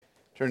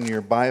Turn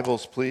your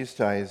Bibles, please,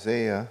 to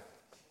Isaiah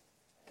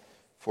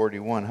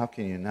 41. How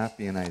can you not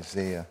be in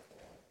Isaiah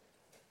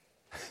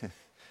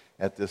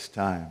at this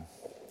time?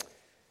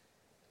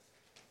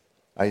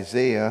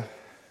 Isaiah,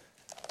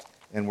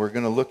 and we're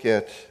going to look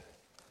at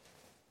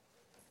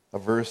a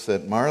verse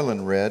that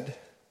Marlon read.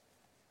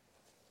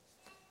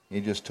 He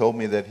just told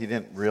me that he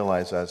didn't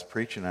realize I was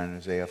preaching on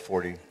Isaiah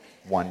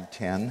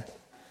 41:10.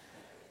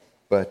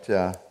 But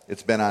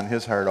it's been on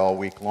his heart all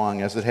week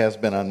long, as it has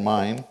been on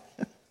mine.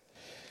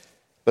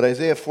 But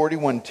Isaiah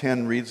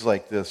 41:10 reads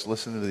like this.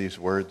 Listen to these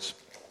words.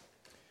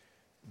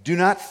 Do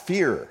not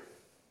fear,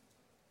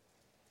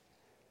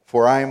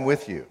 for I am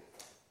with you.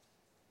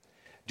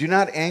 Do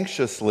not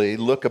anxiously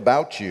look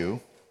about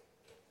you,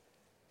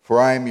 for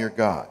I am your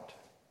God.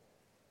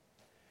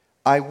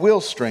 I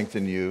will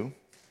strengthen you.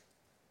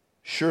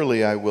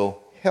 Surely I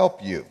will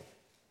help you.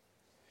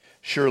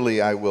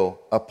 Surely I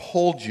will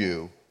uphold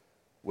you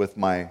with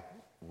my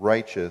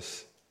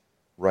righteous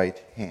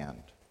right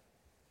hand.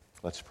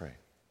 Let's pray.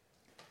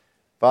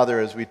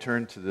 Father, as we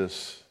turn to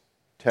this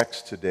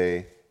text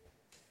today,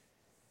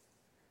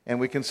 and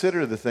we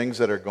consider the things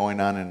that are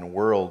going on in the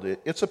world,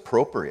 it's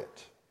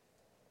appropriate.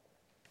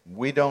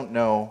 We don't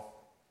know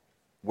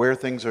where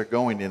things are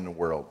going in the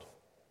world,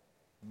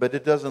 but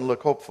it doesn't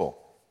look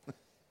hopeful.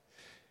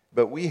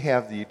 But we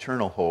have the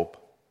eternal hope,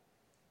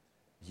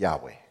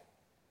 Yahweh,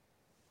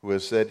 who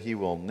has said he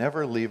will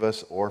never leave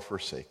us or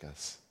forsake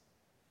us.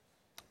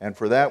 And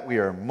for that we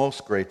are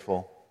most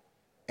grateful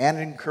and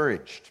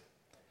encouraged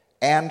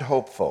and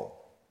hopeful,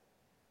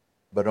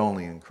 but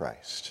only in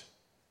Christ,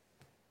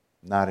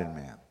 not in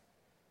man.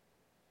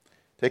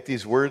 Take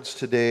these words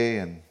today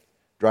and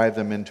drive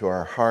them into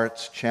our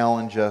hearts,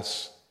 challenge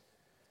us,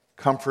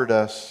 comfort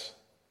us,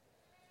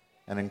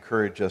 and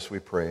encourage us, we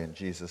pray, in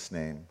Jesus'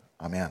 name.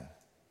 Amen.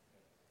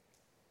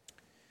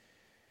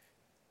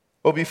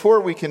 Well, before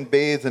we can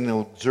bathe in the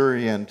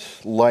luxuriant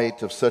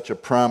light of such a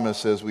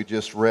promise as we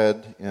just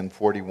read in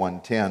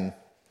 41:10,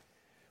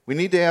 we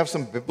need to have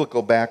some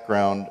biblical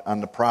background on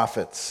the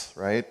prophets,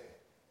 right?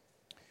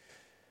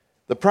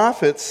 The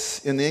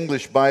prophets in the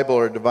English Bible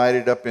are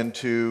divided up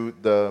into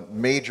the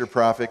major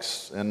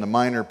prophets and the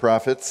minor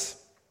prophets,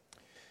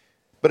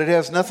 but it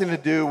has nothing to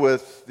do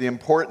with the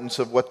importance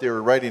of what they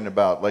were writing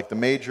about. Like the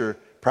major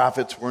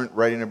prophets weren't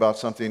writing about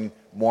something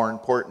more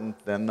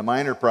important than the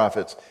minor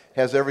prophets. It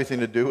has everything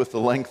to do with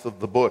the length of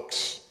the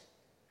books.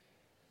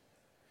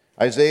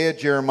 Isaiah,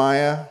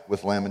 Jeremiah,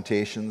 with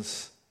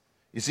Lamentations,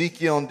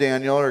 Ezekiel and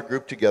Daniel are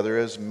grouped together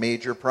as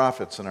major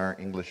prophets in our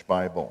English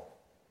Bible.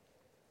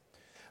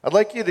 I'd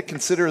like you to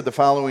consider the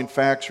following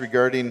facts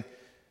regarding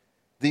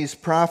these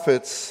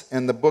prophets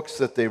and the books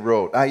that they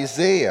wrote.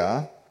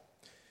 Isaiah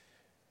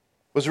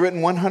was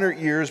written 100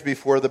 years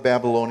before the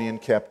Babylonian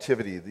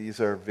captivity. These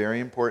are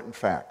very important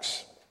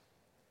facts.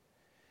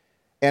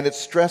 And it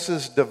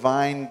stresses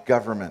divine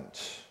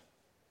government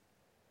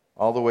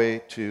all the way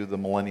to the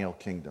millennial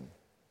kingdom.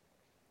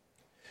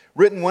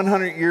 Written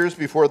 100 years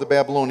before the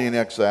Babylonian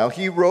exile,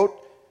 he wrote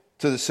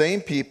to the same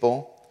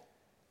people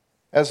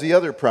as the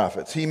other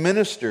prophets. He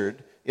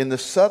ministered in the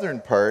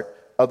southern part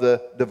of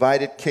the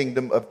divided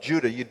kingdom of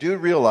Judah. You do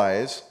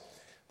realize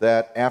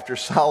that after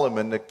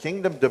Solomon, the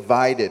kingdom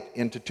divided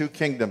into two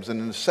kingdoms. And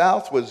in the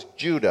south was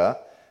Judah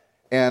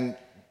and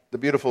the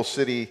beautiful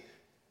city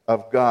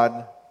of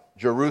God,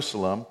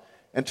 Jerusalem.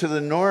 And to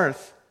the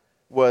north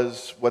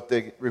was what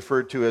they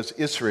referred to as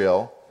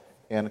Israel,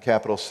 and the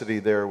capital city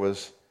there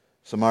was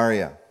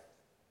Samaria.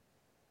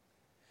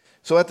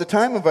 So at the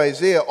time of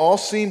Isaiah, all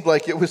seemed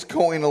like it was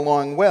going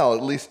along well,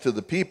 at least to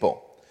the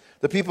people.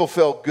 The people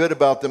felt good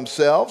about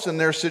themselves and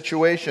their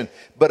situation.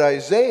 But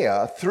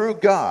Isaiah, through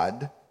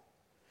God,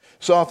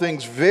 saw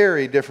things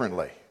very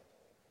differently.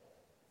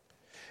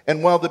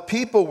 And while the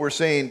people were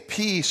saying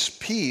peace,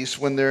 peace,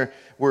 when they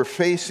were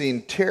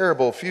facing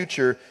terrible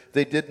future,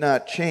 they did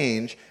not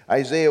change.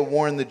 Isaiah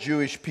warned the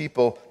Jewish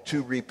people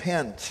to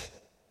repent.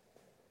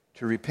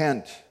 To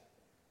repent.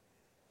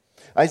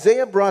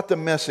 Isaiah brought the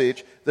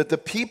message that the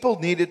people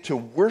needed to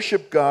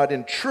worship God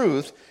in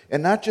truth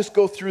and not just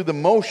go through the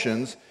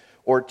motions,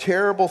 or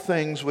terrible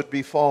things would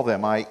befall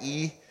them,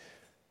 i.e.,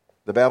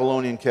 the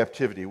Babylonian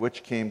captivity,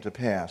 which came to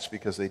pass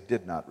because they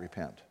did not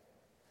repent.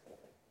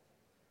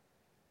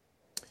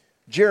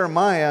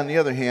 Jeremiah, on the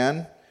other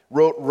hand,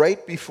 wrote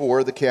right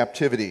before the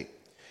captivity,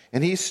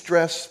 and he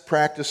stressed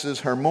practices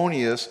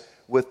harmonious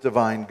with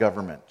divine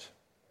government.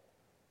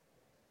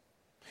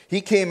 He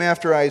came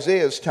after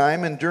Isaiah's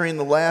time and during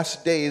the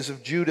last days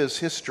of Judah's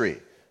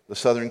history, the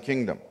southern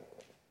kingdom.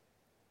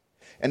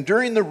 And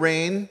during the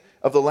reign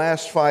of the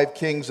last 5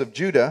 kings of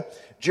Judah,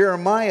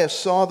 Jeremiah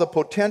saw the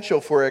potential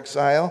for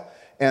exile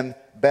and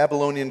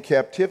Babylonian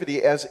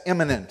captivity as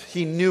imminent.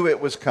 He knew it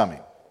was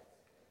coming.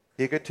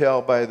 He could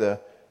tell by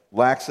the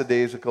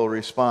lackadaisical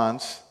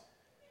response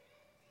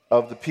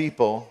of the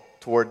people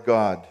toward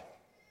God.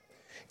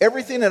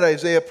 Everything that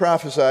Isaiah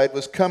prophesied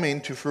was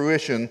coming to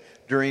fruition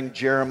during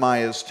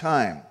Jeremiah's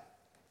time.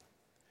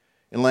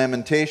 In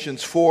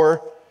Lamentations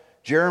 4,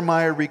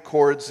 Jeremiah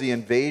records the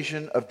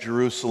invasion of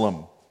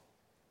Jerusalem.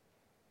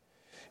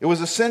 It was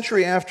a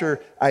century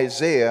after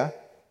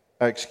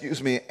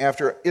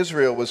after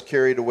Israel was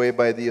carried away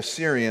by the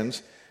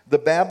Assyrians. The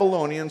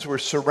Babylonians were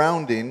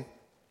surrounding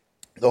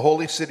the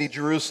holy city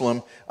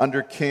Jerusalem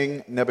under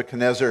King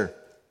Nebuchadnezzar.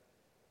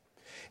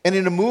 And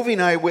in a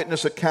moving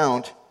eyewitness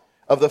account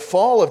of the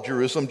fall of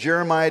Jerusalem,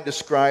 Jeremiah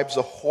describes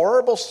the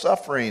horrible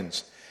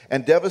sufferings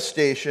and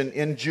devastation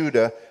in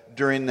Judah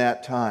during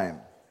that time.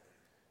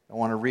 I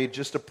want to read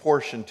just a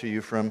portion to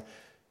you from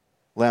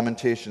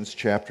Lamentations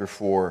chapter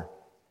 4.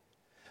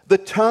 The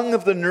tongue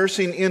of the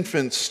nursing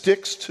infant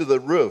sticks to the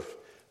roof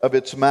of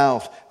its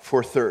mouth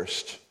for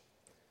thirst.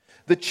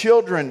 The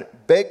children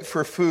beg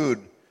for food,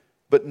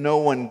 but no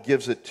one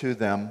gives it to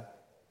them.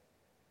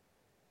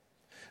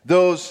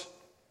 Those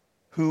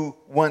who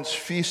once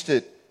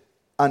feasted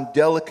on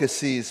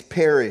delicacies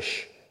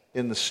perish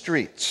in the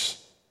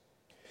streets,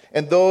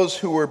 and those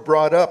who were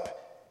brought up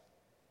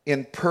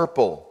in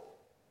purple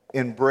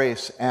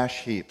embrace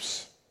ash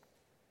heaps.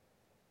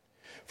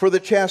 For the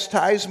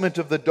chastisement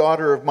of the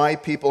daughter of my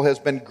people has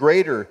been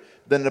greater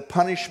than the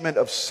punishment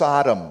of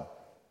Sodom,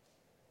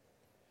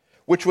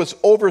 which was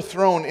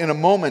overthrown in a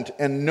moment,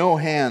 and no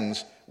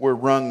hands were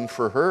wrung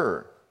for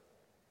her.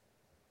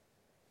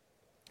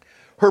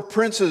 Her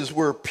princes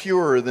were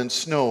purer than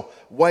snow,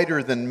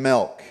 whiter than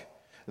milk.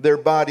 Their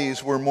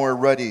bodies were more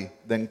ruddy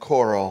than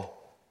coral.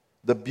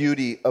 The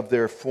beauty of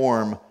their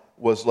form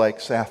was like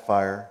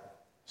sapphire.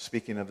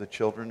 Speaking of the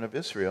children of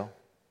Israel,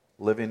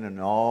 living in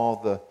all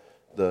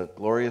the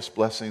glorious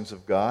blessings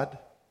of God.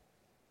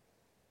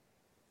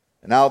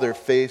 And now their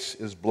face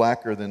is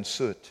blacker than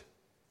soot,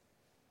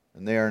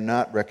 and they are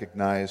not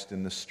recognized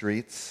in the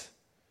streets,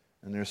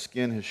 and their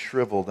skin has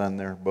shriveled on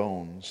their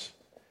bones,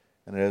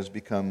 and it has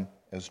become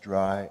as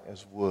dry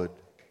as wood.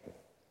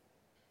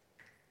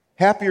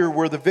 Happier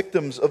were the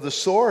victims of the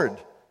sword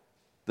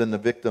than the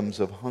victims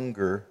of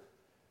hunger,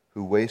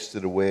 who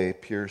wasted away,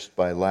 pierced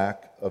by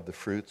lack of the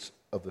fruits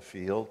of the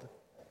field.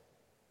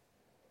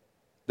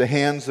 The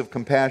hands of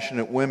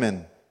compassionate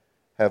women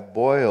have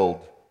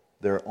boiled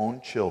their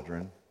own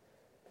children.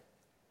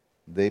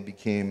 They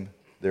became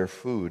their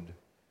food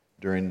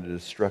during the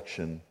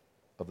destruction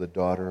of the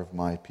daughter of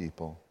my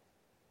people.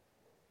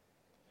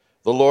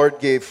 The Lord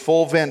gave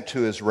full vent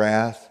to his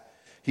wrath.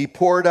 He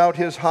poured out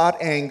his hot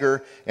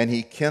anger, and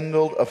he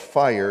kindled a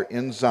fire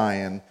in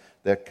Zion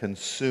that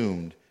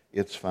consumed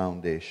its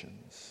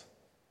foundations.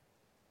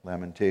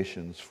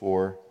 Lamentations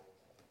 4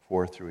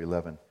 through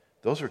 11.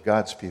 Those are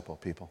God's people.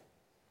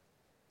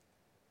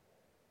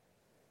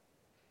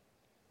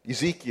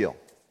 Ezekiel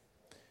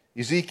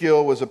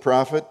was a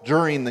prophet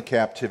during the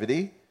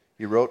captivity.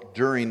 He wrote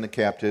during the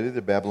captivity,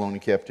 the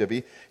Babylonian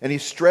captivity, and he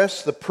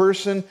stressed the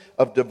person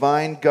of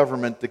divine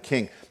government, the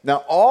king. Now,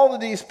 all of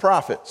these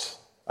prophets,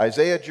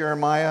 Isaiah,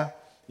 Jeremiah,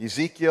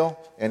 Ezekiel,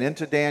 and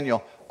into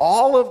Daniel,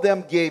 all of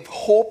them gave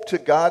hope to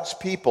God's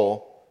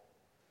people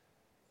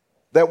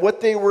that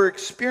what they were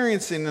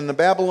experiencing in the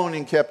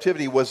Babylonian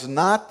captivity was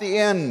not the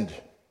end.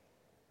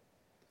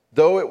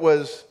 Though it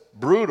was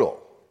brutal,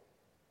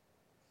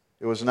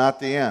 it was not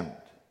the end.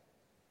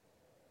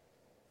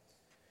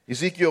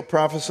 Ezekiel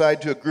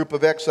prophesied to a group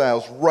of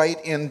exiles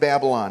right in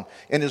Babylon,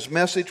 and his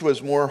message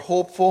was more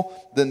hopeful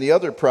than the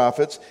other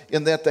prophets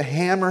in that the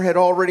hammer had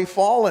already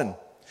fallen,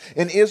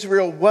 and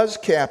Israel was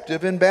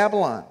captive in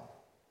Babylon.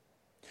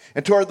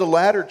 And toward the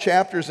latter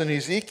chapters in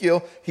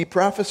Ezekiel, he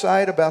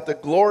prophesied about the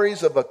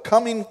glories of a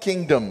coming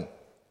kingdom,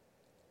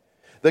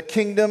 the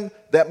kingdom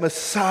that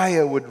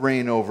Messiah would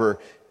reign over.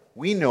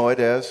 We know it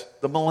as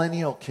the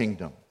millennial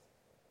kingdom.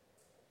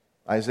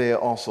 Isaiah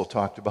also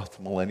talked about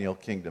the millennial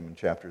kingdom in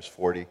chapters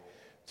 40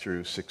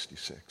 through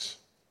 66.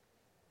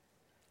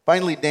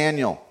 Finally,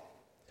 Daniel,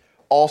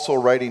 also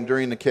writing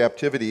during the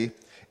captivity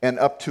and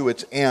up to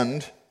its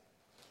end,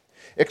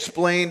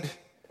 explained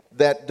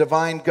that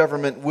divine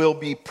government will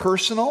be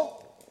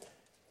personal,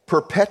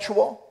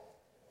 perpetual,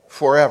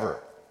 forever.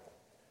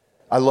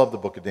 I love the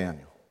book of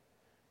Daniel.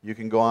 You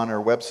can go on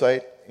our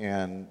website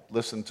and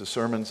listen to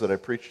sermons that I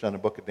preached on the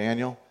book of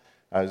Daniel.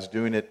 I was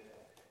doing it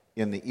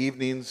in the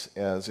evenings,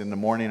 as in the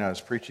morning I was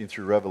preaching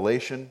through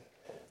Revelation.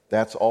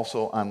 That's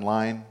also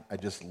online. I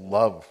just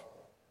love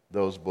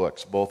those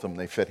books. Both of them,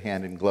 they fit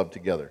hand in glove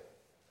together.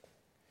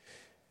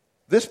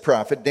 This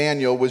prophet,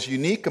 Daniel, was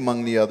unique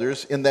among the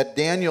others in that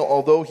Daniel,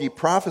 although he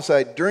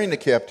prophesied during the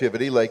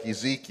captivity like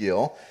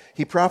Ezekiel,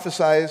 he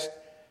prophesied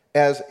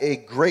as a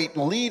great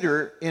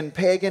leader in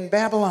pagan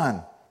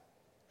Babylon.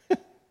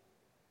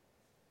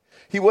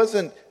 He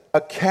wasn't a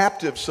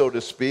captive, so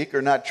to speak,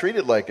 or not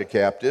treated like a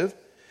captive.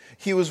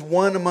 He was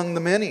one among the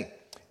many.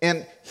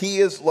 And he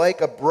is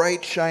like a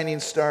bright shining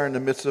star in the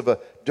midst of a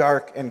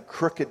dark and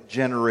crooked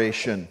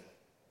generation.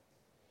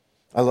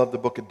 I love the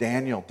book of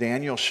Daniel.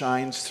 Daniel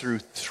shines through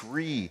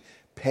 3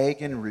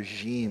 pagan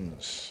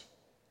regimes.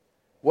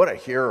 What a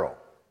hero.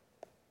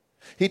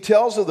 He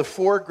tells of the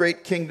 4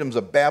 great kingdoms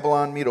of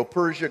Babylon,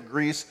 Medo-Persia,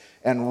 Greece,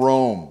 and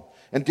Rome.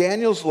 And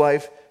Daniel's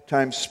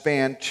lifetime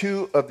spanned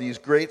 2 of these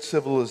great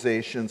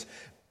civilizations,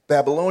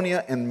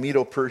 Babylonia and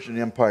Medo-Persian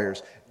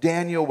empires.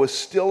 Daniel was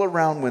still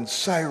around when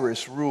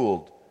Cyrus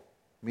ruled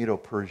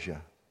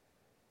Medo-Persia.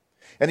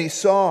 And he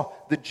saw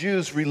the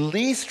Jews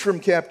released from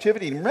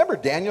captivity. Remember,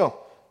 Daniel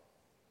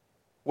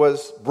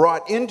was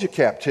brought into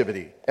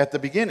captivity at the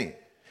beginning.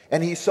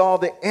 And he saw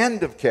the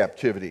end of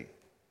captivity.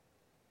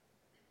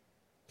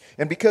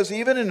 And because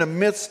even in the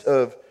midst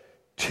of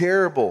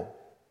terrible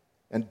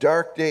and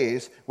dark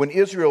days, when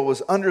Israel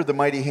was under the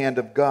mighty hand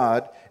of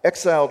God,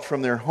 exiled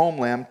from their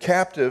homeland,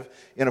 captive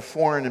in a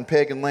foreign and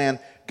pagan land,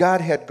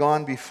 God had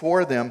gone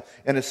before them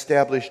and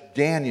established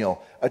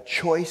Daniel, a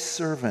choice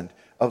servant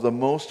of the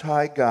Most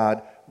High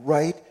God,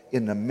 right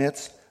in the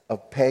midst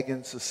of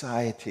pagan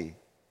society.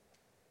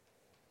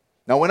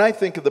 Now, when I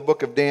think of the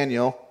book of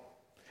Daniel,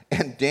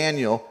 and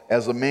Daniel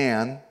as a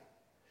man,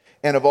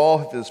 and of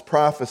all of his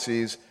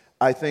prophecies,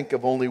 I think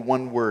of only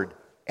one word: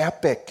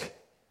 epic.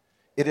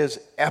 It is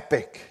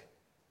epic,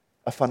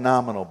 a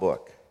phenomenal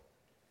book.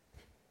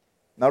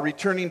 Now,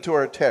 returning to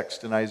our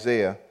text in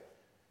Isaiah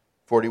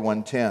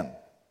 41:10.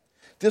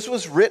 This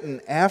was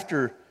written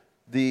after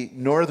the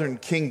northern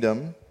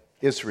kingdom,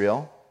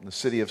 Israel, the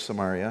city of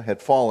Samaria,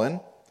 had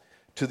fallen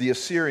to the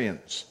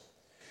Assyrians.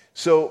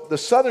 So the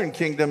southern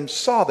kingdom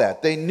saw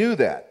that. They knew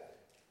that.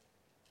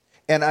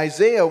 And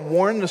Isaiah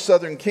warned the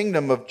southern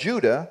kingdom of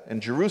Judah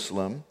and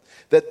Jerusalem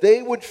that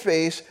they would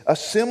face a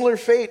similar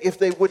fate if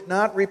they would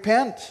not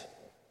repent.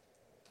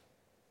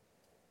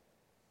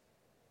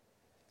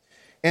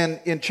 And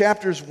in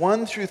chapters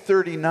 1 through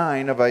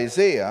 39 of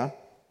Isaiah,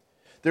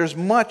 there's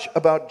much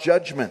about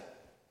judgment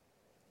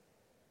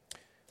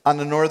on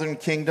the northern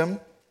kingdom,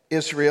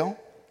 Israel.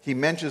 He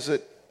mentions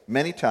it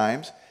many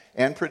times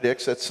and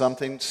predicts that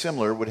something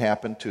similar would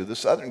happen to the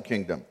southern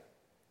kingdom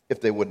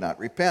if they would not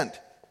repent.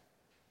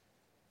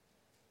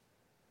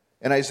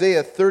 In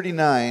Isaiah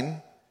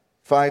 39,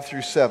 5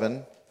 through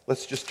 7,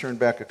 let's just turn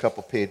back a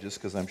couple pages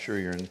because I'm sure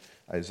you're in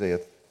Isaiah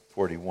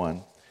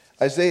 41.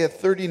 Isaiah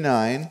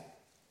 39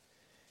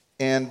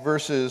 and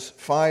verses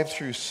 5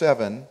 through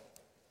 7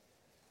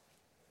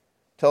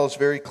 tell us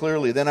very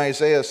clearly, "Then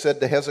Isaiah said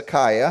to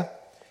Hezekiah,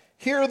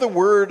 'Hear the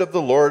word of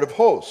the Lord of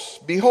hosts.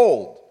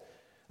 Behold,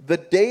 the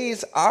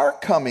days are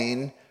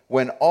coming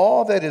when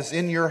all that is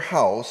in your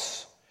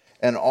house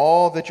and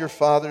all that your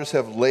fathers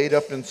have laid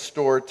up in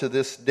store to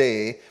this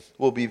day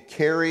will be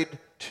carried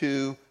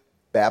to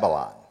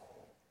Babylon.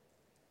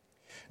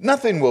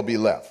 Nothing will be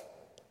left,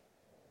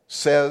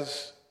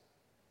 says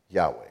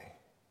Yahweh.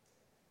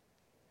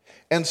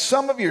 And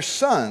some of your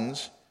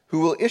sons who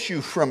will issue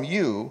from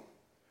you,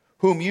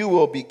 whom you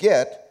will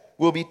beget,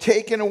 will be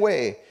taken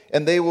away,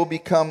 and they will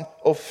become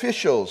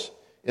officials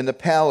in the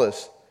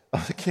palace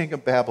of the king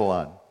of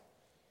Babylon.'"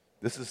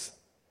 This is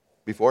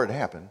before it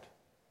happened,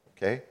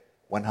 okay?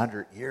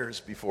 100 years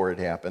before it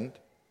happened.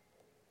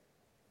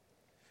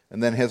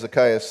 And then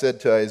Hezekiah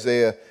said to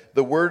Isaiah,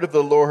 "The word of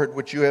the Lord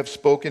which you have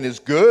spoken is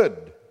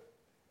good."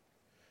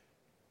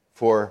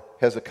 For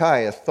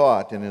Hezekiah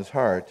thought in his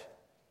heart,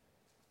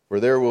 "For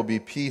there will be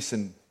peace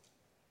and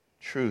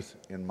truth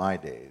in my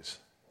days."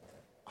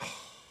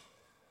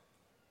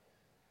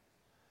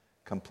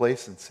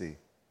 Complacency,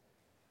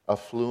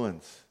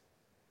 affluence.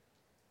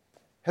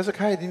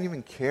 Hezekiah didn't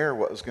even care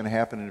what was going to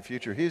happen in the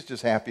future. He was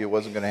just happy it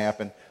wasn't going to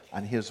happen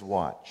on his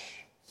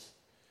watch.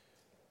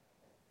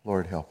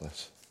 Lord, help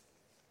us.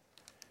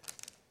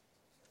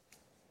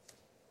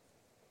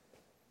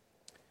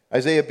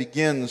 Isaiah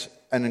begins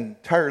an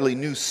entirely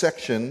new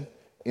section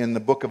in the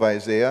book of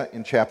Isaiah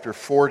in chapter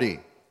 40.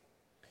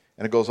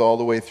 And it goes all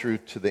the way through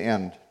to the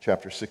end,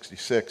 chapter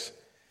 66.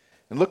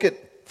 And look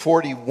at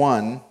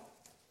 41,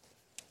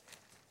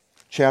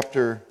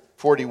 chapter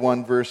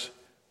 41, verse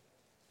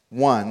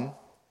 1.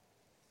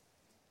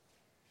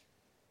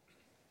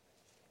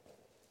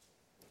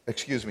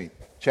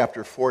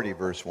 Chapter 40,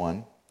 verse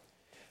 1.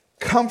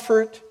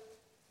 "Comfort,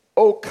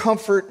 O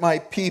comfort my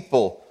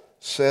people,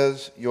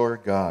 says your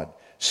God.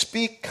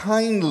 Speak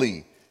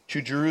kindly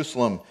to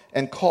Jerusalem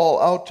and call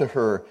out to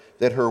her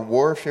that her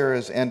warfare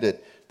is ended,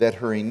 that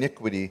her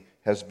iniquity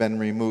has been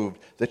removed,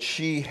 that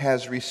she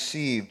has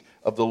received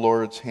of the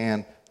Lord's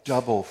hand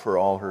double for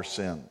all her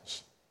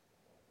sins."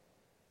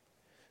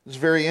 It's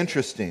very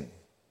interesting.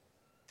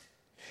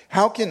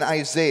 How can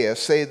Isaiah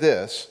say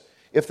this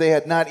if they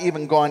had not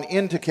even gone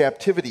into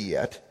captivity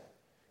yet?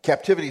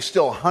 Captivity is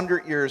still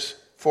 100 years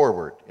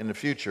forward in the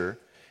future,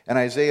 and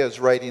Isaiah is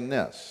writing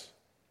this.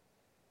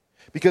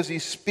 Because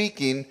he's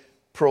speaking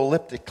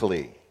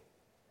proleptically.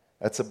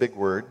 That's a big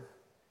word.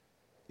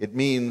 It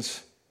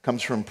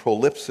comes from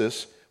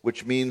prolepsis,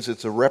 which means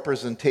it's a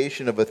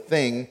representation of a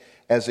thing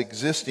as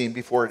existing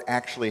before it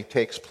actually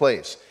takes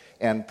place.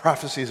 And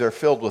prophecies are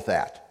filled with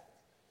that.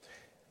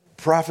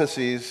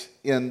 Prophecies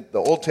in the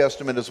Old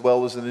Testament as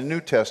well as in the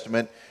New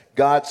Testament,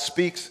 God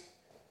speaks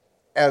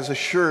as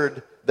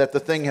assured that the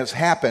thing has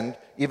happened,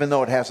 even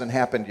though it hasn't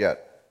happened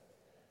yet.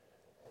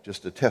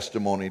 Just a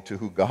testimony to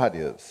who God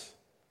is.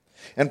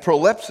 And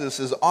prolepsis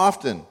is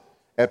often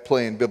at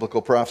play in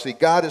biblical prophecy.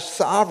 God is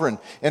sovereign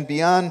and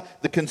beyond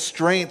the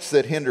constraints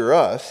that hinder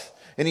us,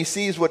 and he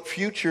sees what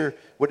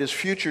is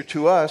future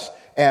to us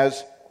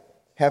as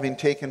having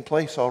taken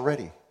place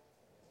already.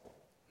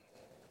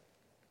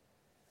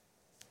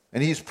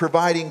 And he's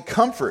providing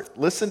comfort.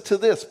 Listen to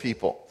this,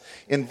 people.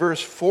 In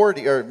verse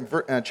 40,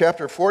 or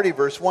chapter 40,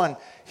 verse 1,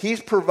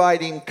 he's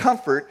providing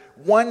comfort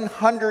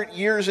 100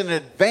 years in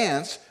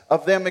advance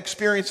of them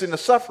experiencing the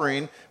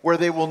suffering where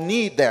they will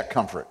need that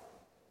comfort.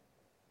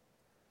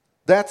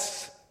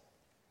 That's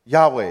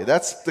Yahweh.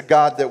 That's the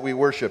God that we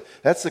worship.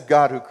 That's the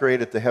God who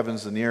created the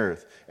heavens and the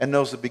earth and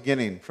knows the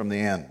beginning from the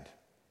end.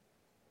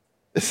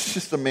 It's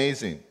just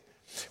amazing.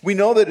 We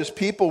know that his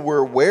people were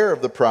aware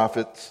of the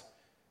prophets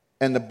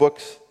and the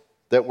books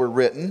that were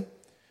written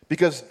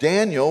because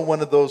Daniel,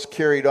 one of those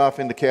carried off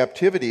into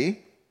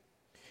captivity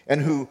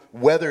and who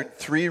weathered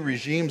 3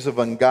 regimes of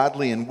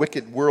ungodly and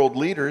wicked world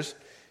leaders,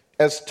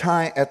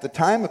 at the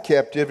time of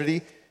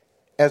captivity,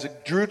 as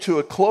it drew to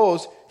a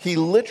close, he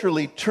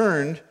literally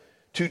turned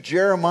to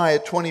Jeremiah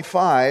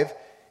 25,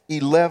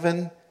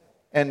 11,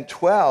 and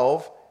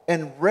 12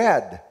 and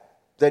read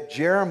that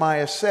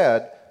Jeremiah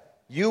said,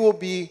 "You will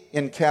be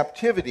in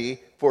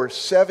captivity for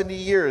 70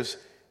 years.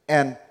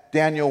 And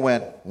Daniel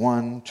went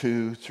 1,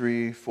 2,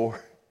 3, 4,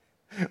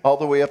 all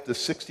the way up to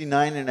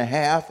 69 and a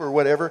half or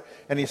whatever.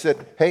 And he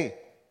said, hey,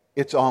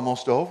 it's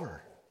almost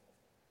over.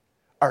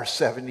 Our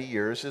 70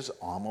 years is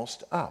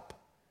almost up.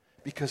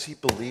 Because he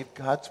believed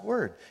God's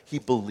word. He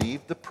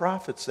believed the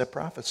prophets that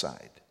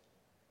prophesied.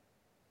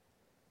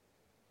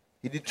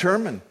 He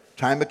determined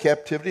time of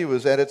captivity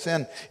was at its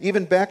end.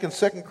 Even back in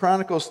 2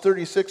 Chronicles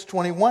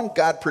 36:21,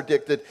 God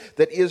predicted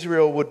that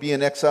Israel would be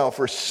in exile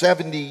for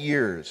 70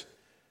 years.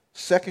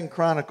 2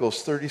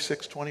 Chronicles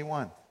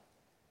 36:21.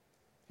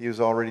 He was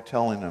already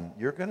telling them,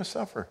 you're going to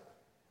suffer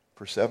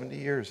for 70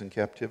 years in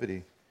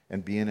captivity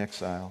and be in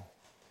exile.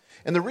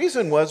 And the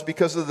reason was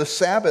because of the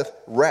Sabbath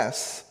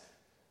rests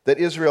that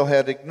Israel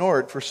had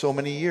ignored for so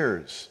many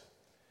years.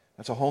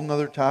 That's a whole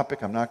other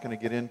topic. I'm not going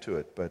to get into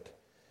it, but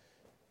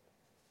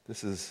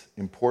this is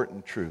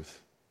important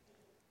truth.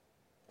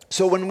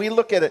 So when we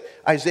look at it,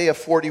 Isaiah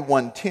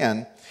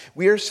 41:10,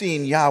 we are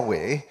seeing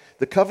Yahweh,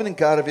 the covenant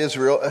God of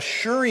Israel,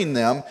 assuring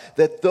them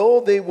that though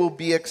they will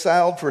be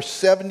exiled for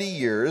 70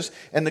 years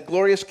and the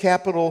glorious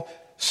capital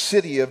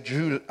city of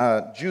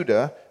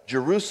Judah,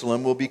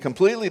 Jerusalem, will be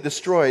completely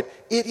destroyed,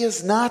 it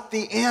is not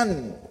the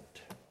end.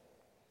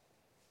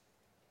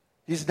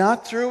 He's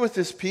not through with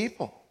his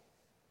people.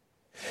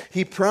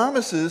 He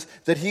promises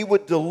that he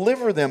would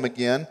deliver them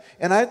again,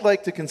 and I'd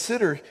like to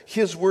consider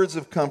his words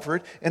of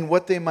comfort and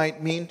what they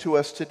might mean to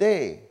us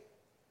today.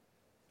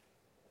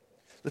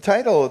 The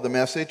title of the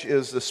message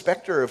is The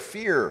Specter of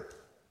Fear.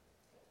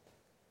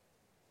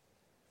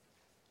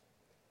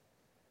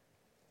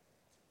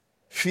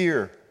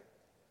 Fear.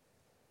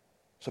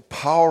 It's a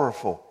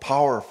powerful,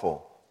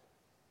 powerful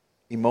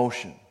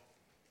emotion.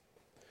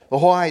 The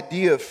whole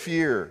idea of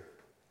fear,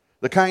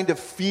 the kind of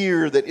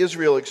fear that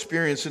Israel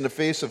experienced in the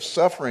face of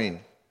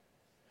suffering,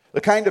 the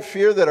kind of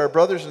fear that our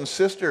brothers and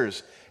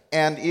sisters,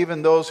 and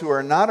even those who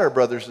are not our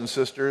brothers and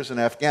sisters in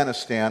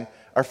Afghanistan,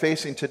 are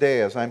facing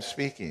today as I'm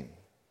speaking.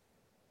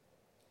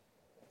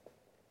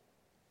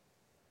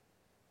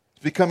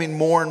 It's becoming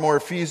more and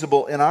more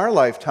feasible in our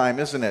lifetime,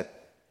 isn't it?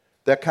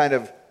 That kind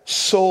of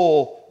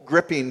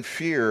soul-gripping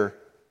fear.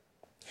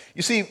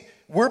 You see,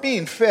 we're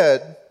being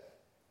fed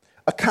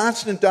a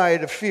constant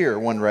diet of fear,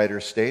 one writer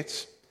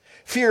states.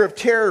 Fear of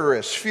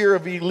terrorists, fear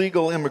of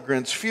illegal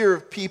immigrants, fear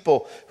of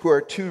people who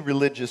are too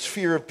religious,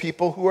 fear of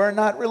people who are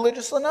not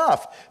religious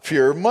enough,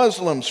 fear of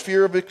Muslims,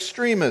 fear of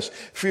extremists,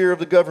 fear of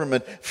the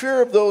government,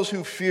 fear of those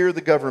who fear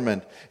the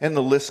government, and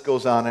the list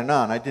goes on and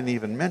on. I didn't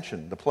even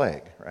mention the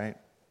plague, right?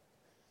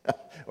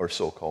 Or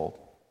so-called.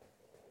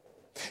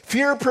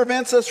 Fear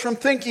prevents us from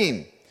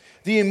thinking.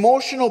 The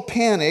emotional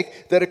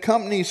panic that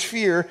accompanies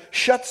fear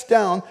shuts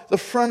down the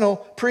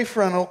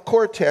prefrontal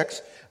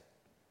cortex,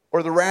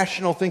 or the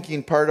rational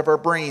thinking part of our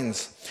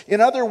brains. In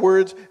other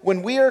words,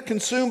 when we are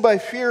consumed by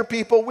fear,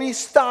 people, we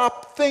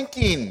stop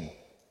thinking.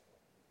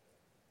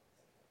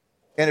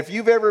 And if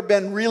you've ever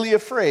been really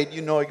afraid,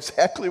 you know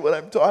exactly what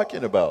I'm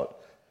talking about.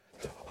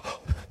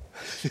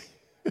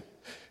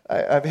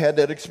 I've had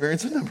that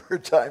experience a number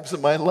of times in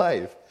my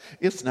life.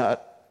 It's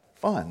not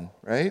fun,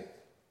 right?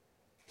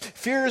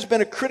 Fear has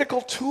been a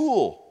critical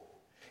tool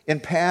in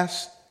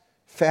past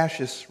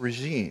fascist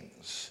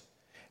regimes,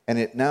 and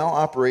it now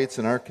operates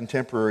in our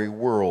contemporary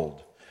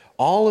world,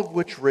 all of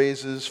which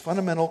raises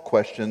fundamental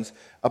questions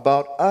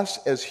about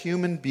us as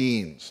human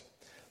beings.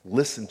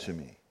 Listen to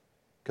me,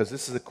 because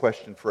this is a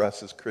question for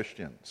us as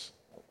Christians.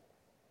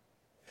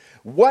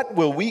 What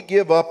will we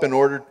give up in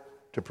order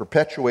to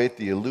perpetuate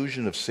the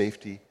illusion of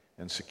safety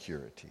and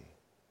security?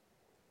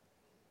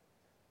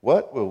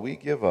 What will we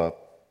give up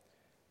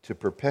to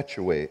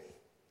perpetuate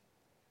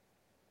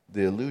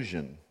the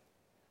illusion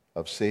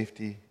of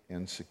safety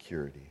and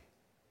security?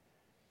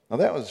 Now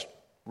that was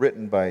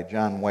written by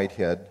John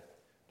Whitehead,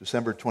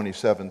 December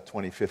 27,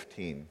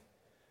 2015,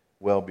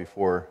 well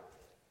before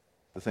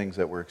the things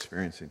that we're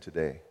experiencing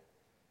today.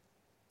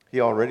 He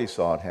already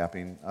saw it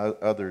happening.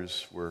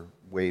 Others were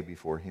way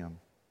before him.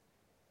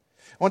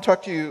 I want to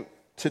talk to you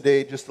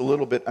today just a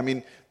little bit.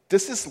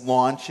 This is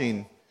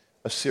launching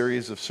a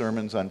series of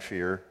sermons on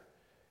fear.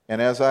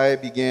 And as I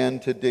began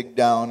to dig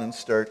down and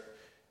start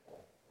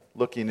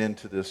looking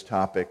into this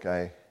topic,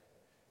 I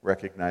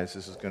recognize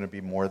this is going to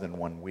be more than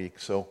 1 week.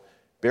 So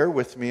bear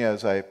with me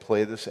as I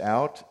play this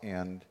out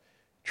and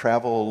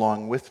travel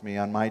along with me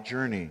on my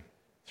journey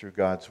through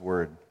God's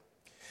Word.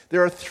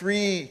 There are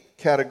 3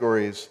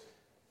 categories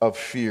of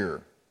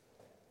fear.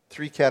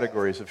 3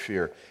 categories of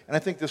fear. And I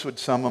think this would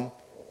sum them.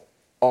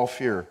 All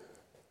fear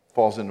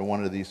falls into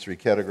one of these 3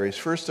 categories.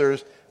 First,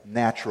 there's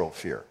natural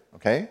fear,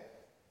 okay?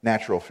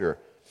 Natural fear.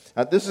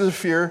 Now, this is a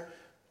fear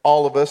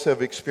all of us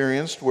have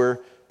experienced where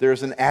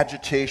there's an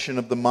agitation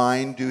of the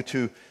mind due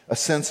to a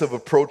sense of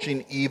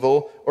approaching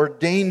evil or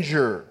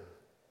danger.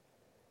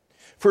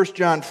 1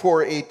 John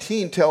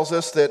 4:18 tells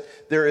us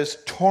that there is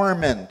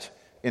torment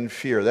in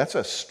fear. That's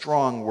a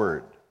strong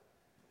word.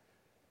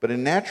 But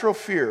in natural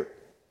fear,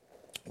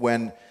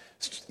 when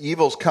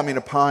evil's coming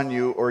upon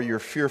you or you're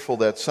fearful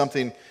that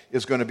something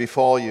is going to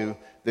befall you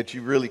that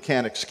you really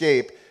can't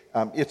escape,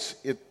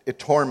 it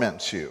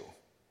torments you.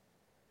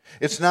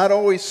 It's not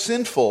always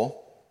sinful.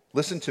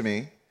 Listen to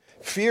me.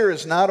 Fear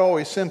is not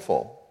always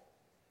sinful.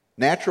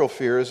 Natural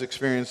fear is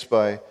experienced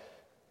by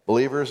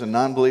believers and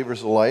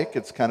non-believers alike.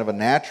 It's kind of a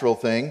natural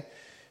thing.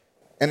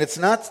 And it's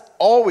not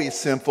always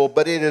sinful,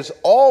 but it is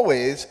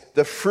always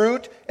the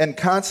fruit and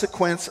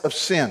consequence of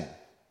sin.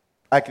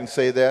 I can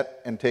say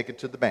that and take it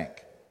to the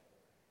bank.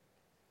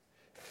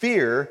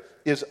 Fear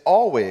is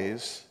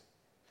always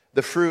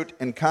the fruit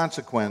and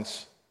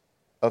consequence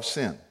of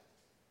sin.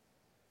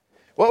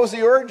 What was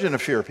the origin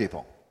of fear,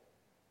 people?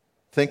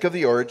 Think of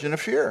the origin of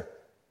fear.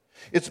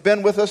 It's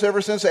been with us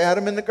ever since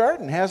Adam in the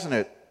garden, hasn't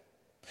it?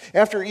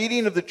 After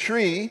eating of the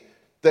tree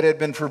that had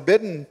been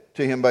forbidden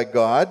to him by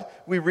God,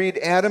 we read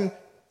Adam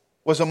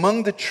was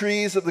among the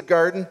trees of the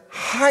garden,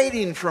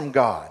 hiding from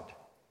God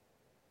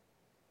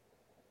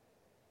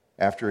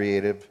after he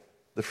ate of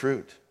the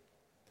fruit.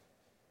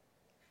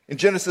 In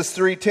Genesis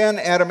 3:10,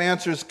 Adam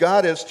answers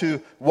God as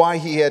to why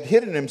he had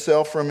hidden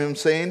himself from him,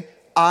 saying,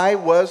 I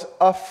was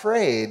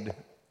afraid.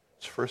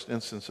 It's the first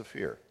instance of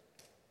fear.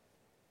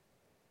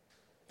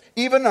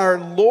 Even our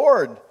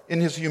Lord,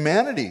 in his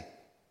humanity,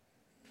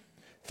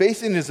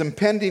 facing his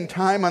impending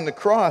time on the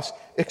cross,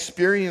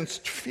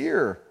 experienced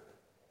fear,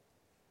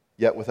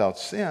 yet without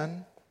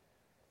sin.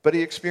 But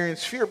he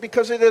experienced fear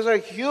because it is a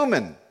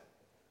human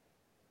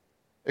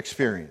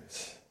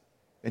experience.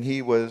 And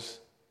he was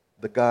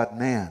the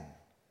God-man,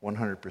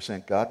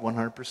 100% God,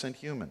 100%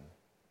 human.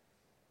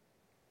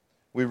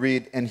 We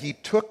read, and he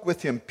took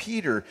with him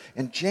Peter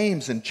and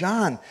James and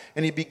John,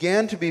 and he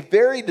began to be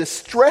very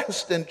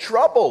distressed and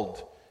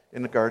troubled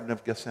in the Garden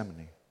of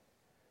Gethsemane.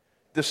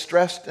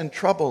 Distressed and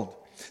troubled.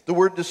 The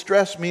word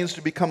distress means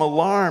to become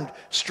alarmed,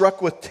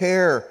 struck with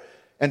terror,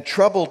 and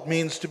troubled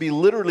means to be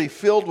literally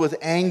filled with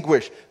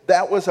anguish.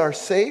 That was our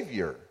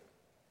Savior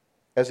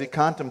as he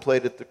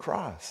contemplated the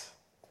cross.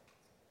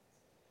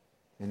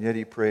 And yet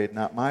he prayed,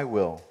 not my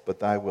will, but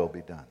thy will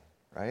be done.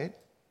 Right?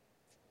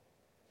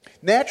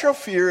 Natural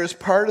fear is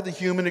part of the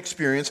human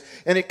experience,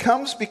 and it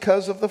comes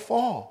because of the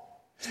fall.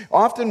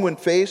 Often when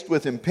faced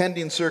with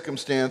impending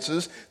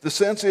circumstances, the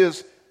sense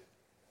is,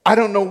 I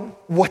don't know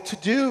what to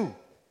do.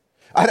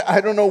 I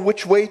don't know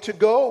which way to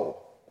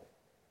go.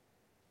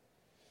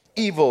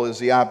 Evil is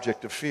the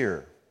object of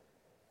fear.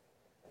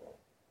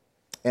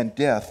 And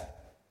death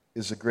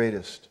is the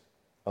greatest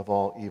of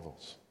all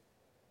evils.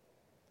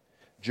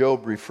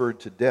 Job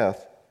referred to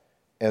death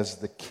as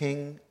the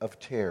king of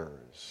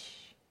terrors.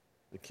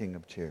 The king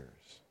of terrors.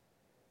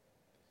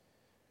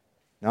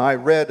 Now I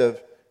read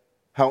of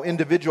how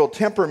individual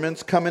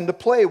temperaments come into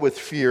play with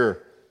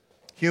fear,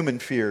 human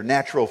fear,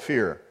 natural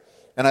fear.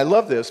 And I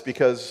love this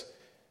because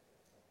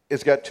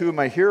it's got 2 of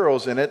my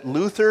heroes in it,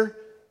 Luther,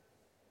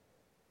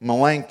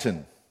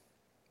 Melanchthon.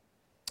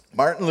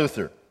 Martin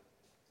Luther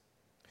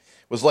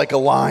was like a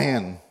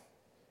lion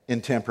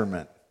in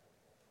temperament.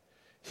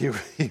 He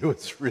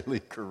was really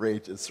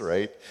courageous,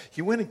 right?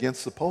 He went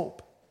against the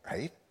Pope,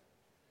 right?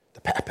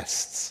 The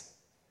Papists.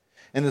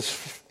 And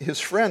his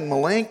friend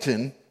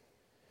Melanchthon,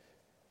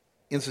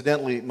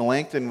 incidentally,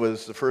 Melanchthon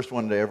was the first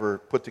one to ever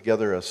put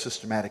together a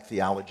systematic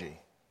theology.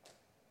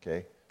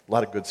 Okay? A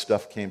lot of good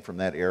stuff came from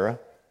that era.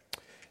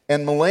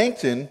 And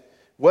Melanchthon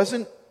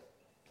wasn't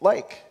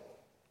like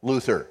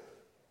Luther.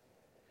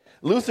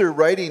 Luther,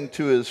 writing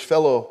to his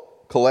fellow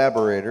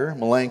collaborator,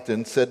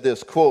 Melanchthon, said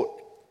this, quote,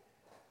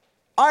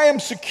 I am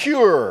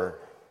secure.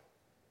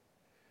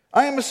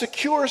 I am a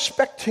secure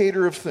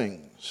spectator of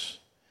things.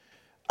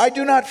 I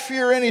do not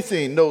fear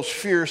anything those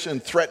fierce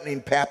and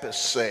threatening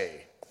papists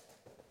say.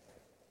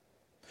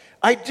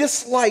 I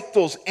dislike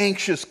those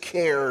anxious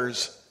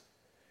cares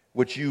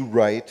which you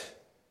write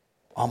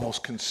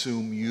almost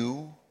consume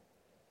you.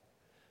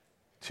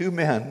 2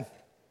 men,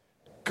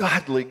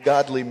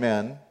 godly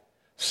men,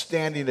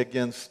 standing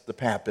against the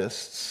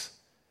papists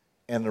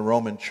and the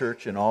Roman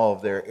church in all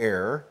of their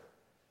error.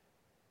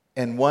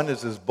 And one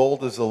is as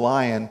bold as a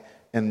lion,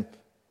 and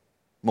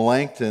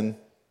Melanchthon,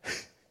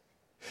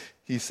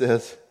 he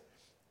says,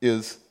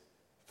 is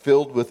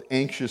filled with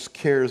anxious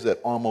cares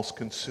that almost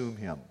consume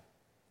him.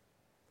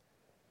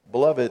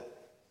 Beloved,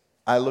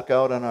 I look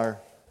out on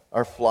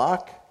our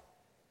flock.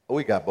 Oh,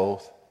 we got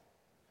both.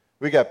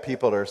 We got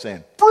people that are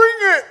saying, bring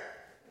it!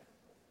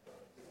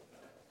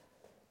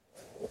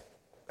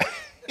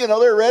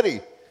 They're ready.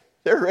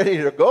 They're ready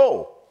to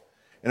go.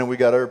 And then we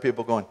got other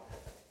people going,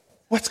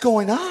 what's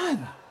going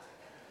on?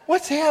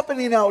 What's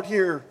happening out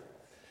here?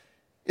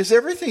 Is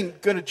everything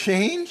going to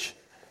change?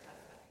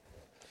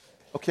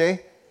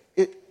 Okay?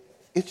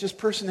 It's just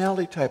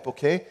personality type,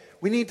 okay?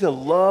 We need to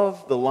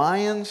love the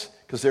lions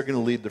because they're going to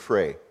lead the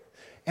fray.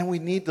 And we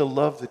need to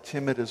love the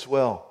timid as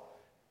well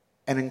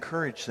and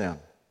encourage them.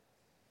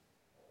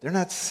 They're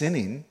not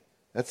sinning.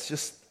 That's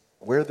just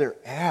where they're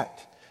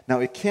at. Now,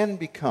 it can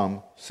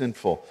become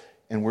sinful,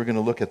 and we're going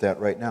to look at that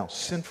right now.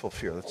 Sinful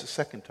fear, that's the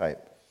second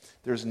type.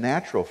 There's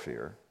natural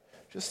fear,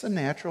 just the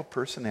natural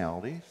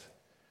personalities.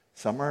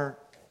 Some are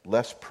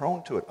less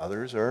prone to it.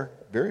 Others are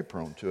very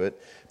prone to it.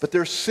 But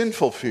there's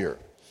sinful fear.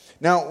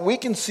 Now, we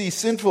can see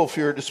sinful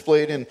fear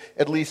displayed in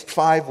at least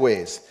 5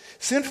 ways.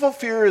 Sinful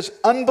fear is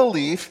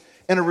unbelief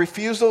and a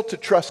refusal to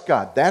trust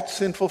God. That's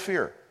sinful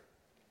fear.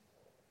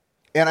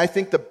 And I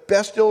think the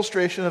best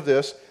illustration of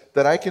this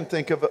that I can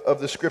think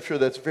of the scripture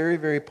that's very,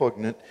 very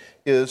poignant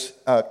is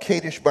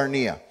Kadesh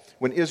Barnea.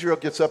 When Israel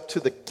gets up to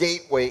the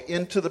gateway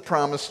into the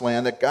promised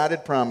land that God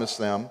had promised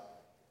them,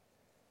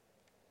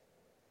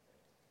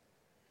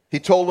 he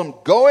told them,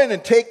 go in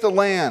and take the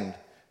land.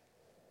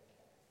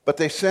 But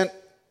they sent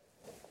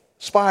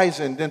spies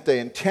in, didn't they?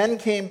 And 10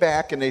 came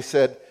back and they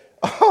said,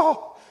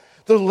 oh,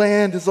 the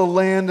land is a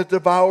land that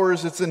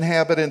devours its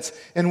inhabitants,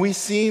 and we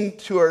seem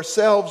to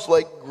ourselves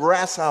like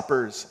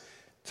grasshoppers.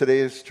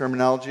 Today's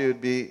terminology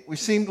would be, we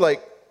seemed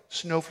like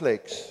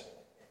snowflakes.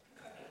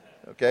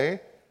 Okay?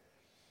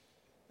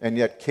 And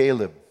yet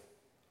Caleb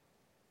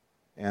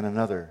and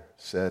another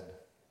said,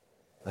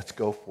 let's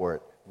go for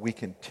it. We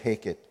can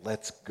take it.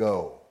 Let's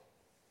go.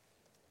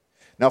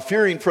 Now,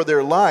 fearing for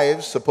their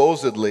lives,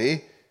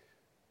 supposedly,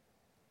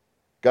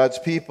 God's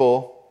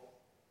people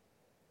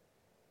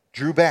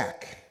drew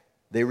back.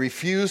 They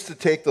refused to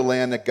take the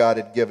land that God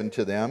had given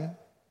to them.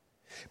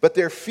 But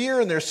their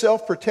fear and their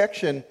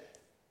self-protection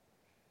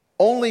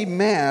only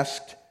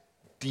masked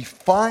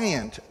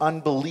defiant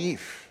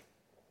unbelief.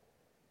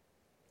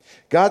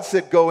 God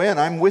said, go in,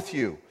 I'm with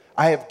you.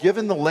 I have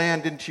given the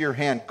land into your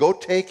hand. Go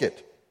take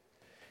it.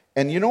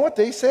 And you know what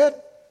they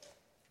said?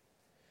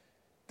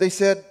 They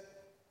said,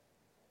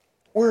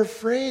 we're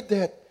afraid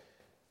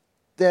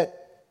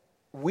that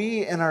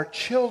we and our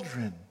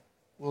children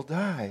will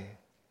die.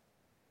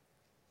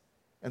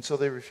 And so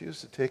they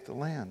refused to take the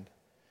land.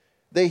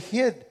 They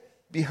hid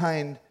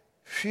behind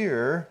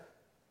fear,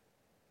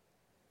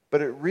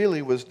 but it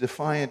really was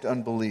defiant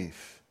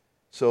unbelief.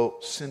 So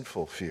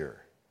sinful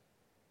fear.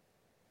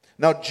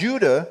 Now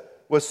Judah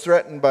was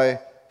threatened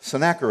by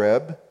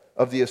Sennacherib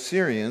of the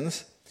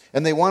Assyrians,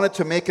 and they wanted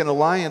to make an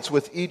alliance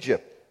with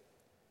Egypt.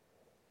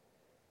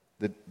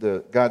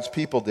 God's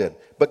people did.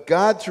 But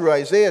God, through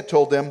Isaiah,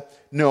 told them,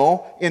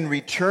 no, in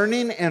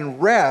returning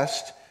and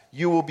rest,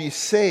 you will be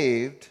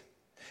saved.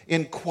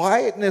 In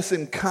quietness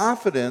and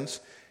confidence,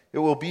 it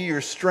will be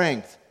your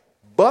strength.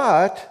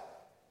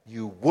 But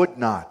you would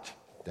not.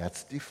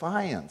 That's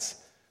defiance.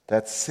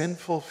 That's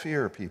sinful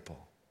fear,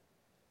 people.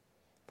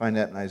 Find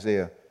that in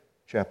Isaiah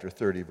chapter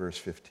 30, verse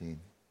 15.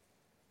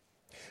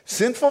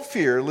 Sinful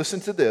fear, listen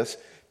to this,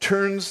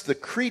 turns to the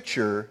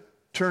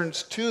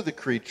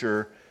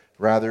creature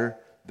rather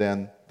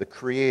than the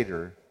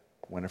Creator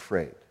when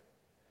afraid.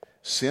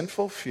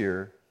 Sinful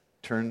fear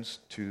turns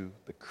to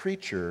the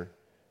creature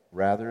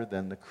rather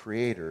than the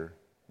Creator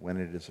when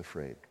it is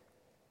afraid.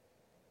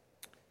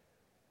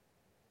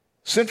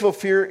 Sinful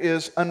fear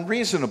is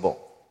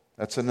unreasonable.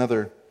 That's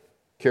another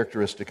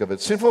characteristic of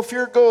it. Sinful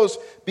fear goes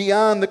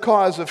beyond the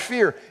cause of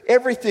fear.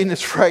 Everything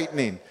is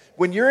frightening.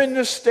 When you're in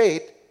this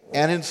state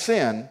and in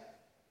sin,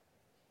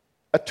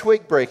 a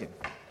twig breaking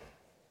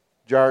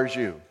jars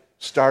you,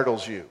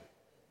 startles you.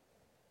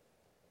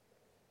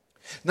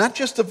 Not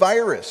just the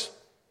virus,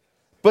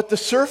 but the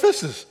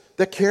surfaces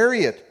that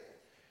carry it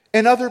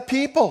and other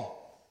people.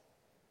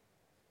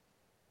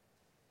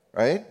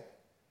 Right?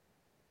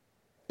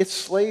 It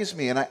slays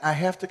me, and I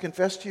have to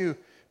confess to you,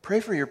 pray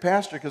for your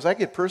pastor, because I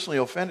get personally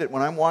offended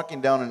when I'm walking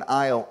down an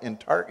aisle in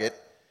Target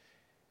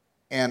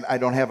and I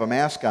don't have a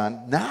mask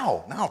on.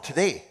 Now,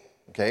 today,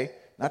 okay?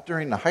 Not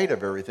during the height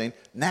of everything,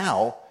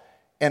 now,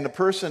 and the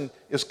person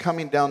is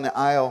coming down the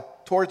aisle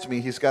towards me,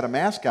 he's got a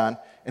mask on,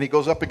 and he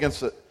goes up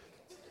against it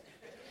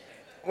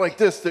like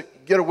this to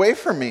get away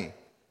from me.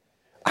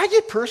 I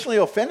get personally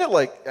offended,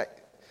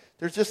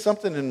 there's just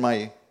something in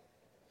my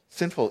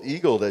sinful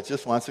ego that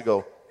just wants to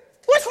go,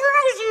 what's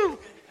wrong with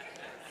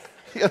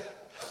you? Yeah.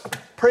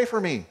 Pray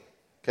for me.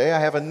 Okay, I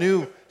have a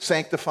new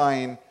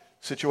sanctifying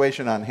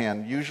situation on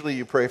hand. Usually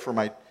you pray for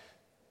my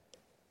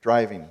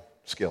driving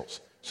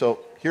skills. So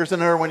here's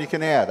another one you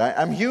can add.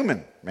 I'm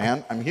human,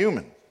 man. I'm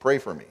human. Pray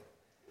for me.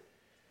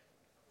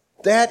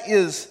 That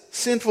is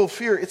sinful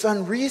fear. It's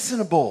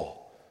unreasonable.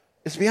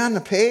 It's beyond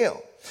the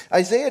pale.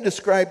 Isaiah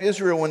described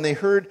Israel when they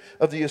heard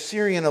of the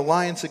Assyrian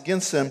alliance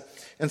against them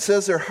and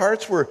says their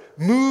hearts were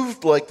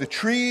moved like the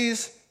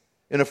trees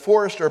in a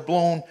forest are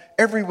blown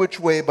every which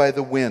way by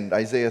the wind,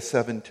 Isaiah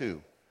 7:2.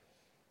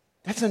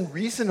 That's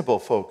unreasonable,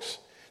 folks.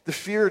 The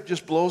fear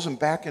just blows them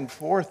back and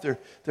forth.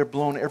 They're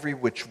blown every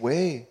which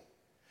way.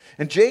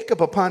 And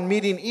Jacob, upon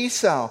meeting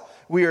Esau,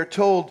 we are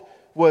told,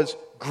 was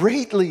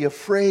greatly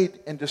afraid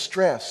and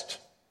distressed.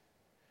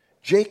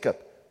 Jacob,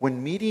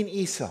 when meeting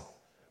Esau,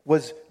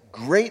 was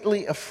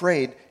greatly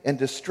afraid and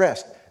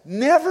distressed.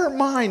 Never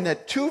mind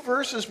that 2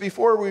 verses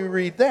before we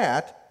read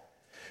that,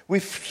 we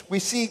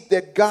see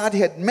that God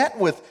had met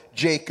with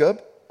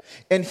Jacob,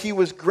 and he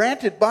was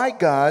granted by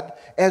God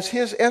as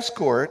his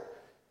escort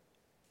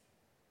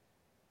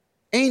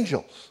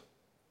angels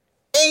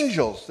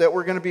that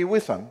were going to be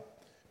with him,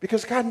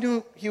 because God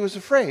knew he was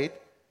afraid,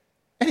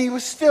 and he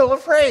was still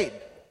afraid.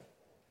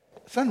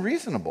 It's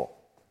unreasonable.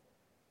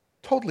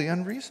 Totally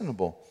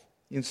unreasonable.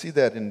 You can see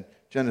that in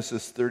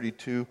Genesis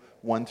 32,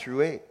 1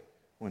 through 8,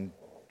 when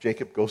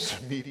Jacob goes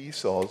to meet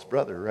Esau, his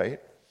brother, right?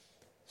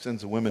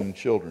 Sends the women and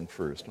children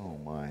first. Oh,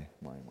 my.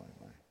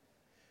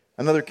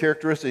 Another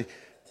characteristic,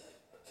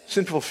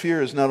 sinful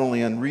fear is not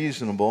only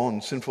unreasonable,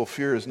 and sinful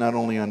fear is not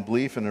only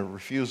unbelief and a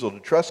refusal to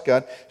trust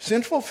God.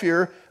 Sinful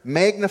fear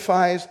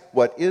magnifies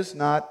what is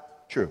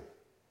not true.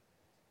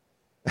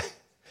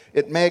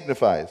 It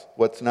magnifies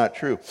what's not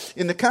true.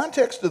 In the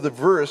context of the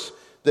verse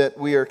that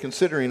we are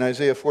considering,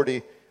 Isaiah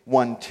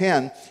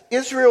 41:10,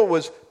 Israel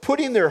was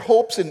putting their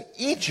hopes in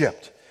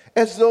Egypt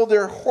as though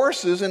their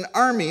horses and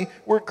army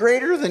were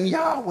greater than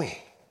Yahweh.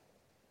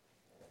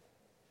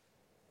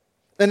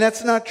 And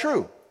that's not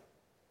true.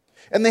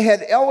 And they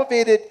had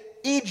elevated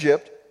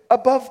Egypt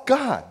above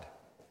God.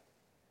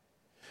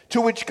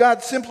 To which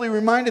God simply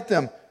reminded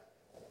them,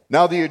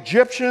 now the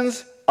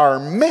Egyptians are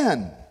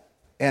men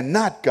and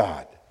not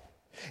God.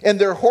 And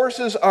their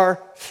horses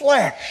are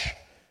flesh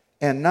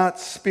and not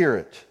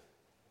spirit.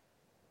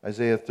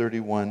 Isaiah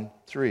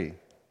 31:3.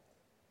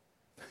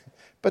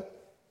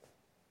 But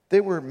they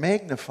were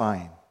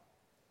magnifying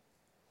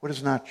what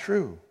is not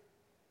true.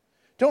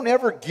 Don't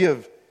ever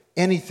give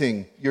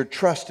anything your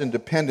trust and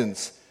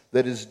dependence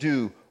that is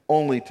due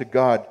only to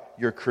God,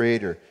 your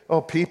Creator.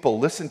 Oh, people,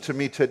 listen to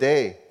me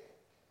today.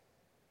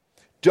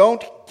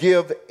 Don't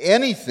give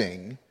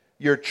anything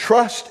your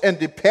trust and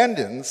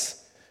dependence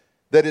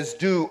that is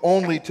due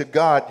only to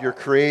God, your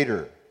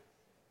Creator.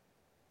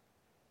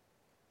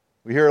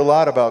 We hear a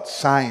lot about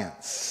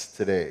science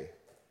today.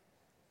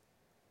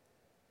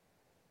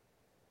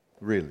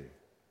 Really?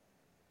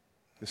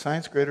 Is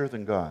science greater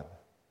than God?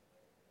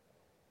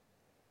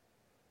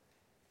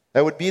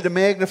 That would be to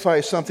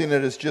magnify something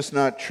that is just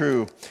not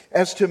true.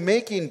 As to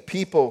making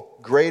people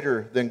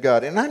greater than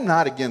God, and I'm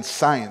not against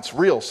science,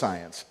 real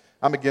science.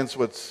 I'm against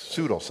what's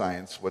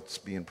pseudoscience, what's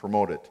being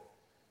promoted.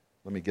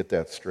 Let me get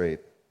that straight.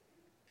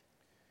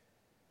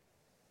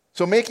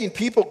 So making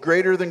people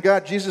greater than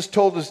God, Jesus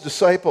told his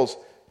disciples,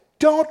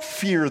 don't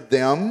fear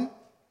them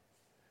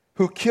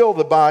who kill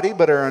the body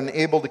but are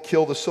unable to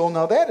kill the soul.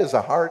 Now that is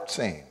a hard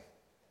saying,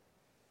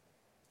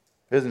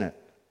 isn't it?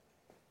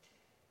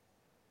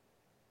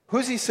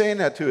 Who's he saying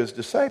that to? His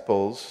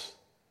disciples,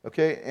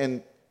 okay?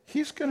 And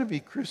he's going to be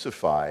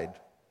crucified,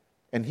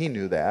 and he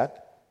knew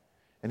that.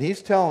 And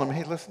he's telling them,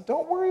 hey, listen,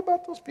 don't worry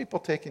about those people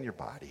taking your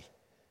body.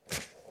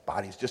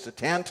 Body's just a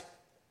tent.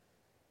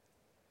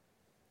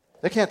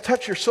 They can't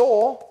touch your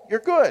soul. You're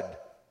good.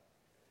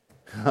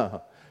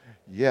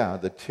 Yeah,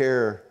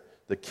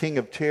 the king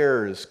of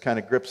terrors kind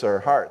of grips our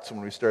hearts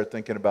when we start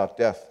thinking about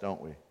death,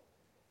 don't we?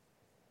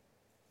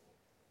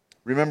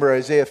 Remember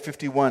Isaiah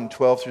 51,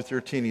 12 through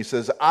 13. He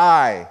says,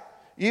 I,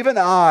 even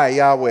I,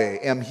 Yahweh,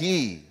 am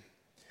he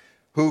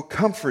who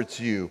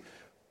comforts you.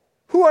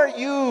 Who are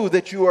you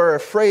that you are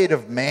afraid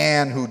of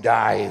man who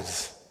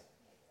dies?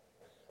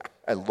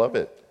 I love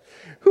it.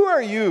 Who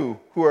are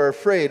you who are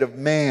afraid of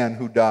man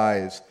who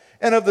dies,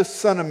 and of the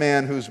Son of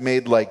Man who's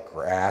made like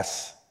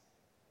grass?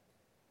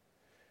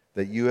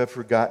 That you have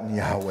forgotten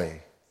Yahweh,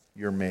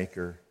 your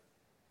Maker.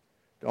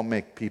 Don't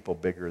make people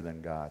bigger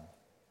than God.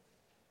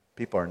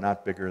 People are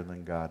not bigger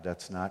than God.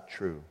 That's not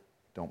true.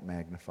 Don't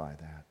magnify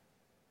that.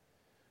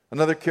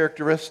 Another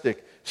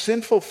characteristic,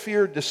 sinful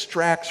fear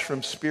distracts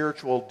from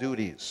spiritual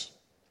duties.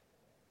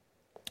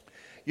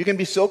 You can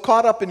be so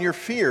caught up in your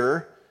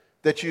fear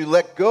that you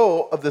let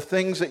go of the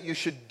things that you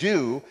should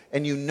do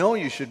and you know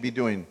you should be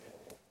doing.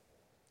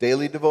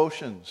 Daily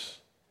devotions,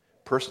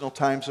 personal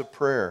times of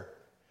prayer,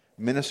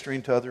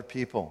 ministering to other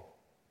people,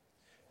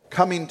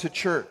 coming to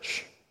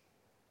church.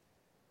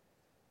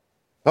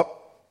 Oh,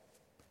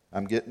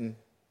 I'm getting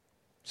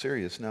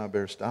serious now. I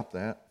better stop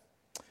that.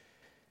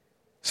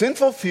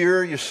 Sinful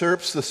fear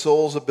usurps the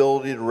soul's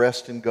ability to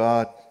rest in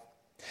God.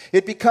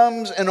 It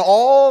becomes an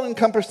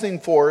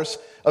all-encompassing force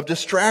of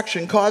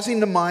distraction,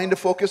 causing the mind to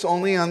focus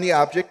only on the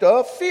object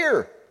of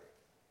fear.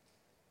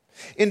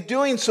 In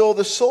doing so,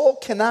 the soul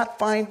cannot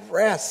find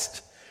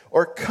rest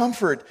or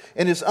comfort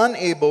and is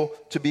unable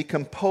to be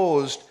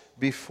composed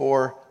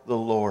before the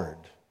Lord.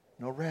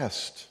 No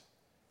rest.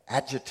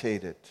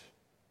 Agitated.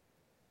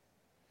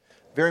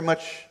 Very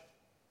much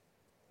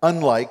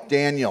unlike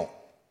Daniel.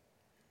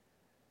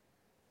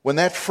 When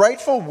that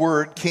frightful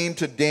word came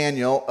to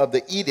Daniel of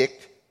the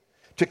edict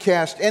to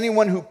cast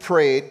anyone who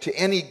prayed to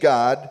any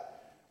god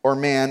or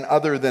man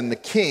other than the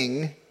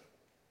king,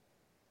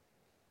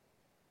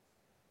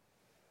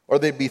 or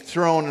they'd be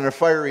thrown in a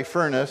fiery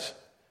furnace.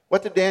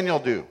 What did Daniel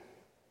do?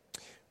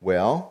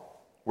 Well,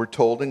 we're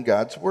told in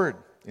God's word,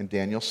 in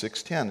Daniel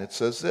 6:10, it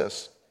says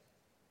this.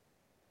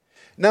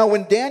 Now,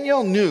 when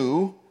Daniel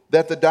knew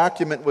that the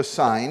document was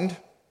signed,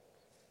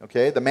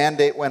 okay, the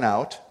mandate went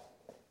out,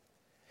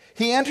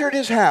 he entered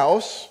his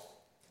house.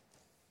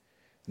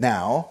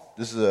 Now,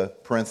 this is a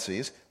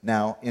parenthesis,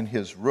 now in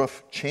his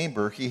roof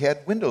chamber, he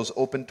had windows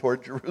open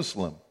toward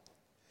Jerusalem.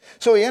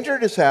 So he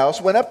entered his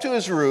house, went up to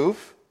his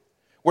roof,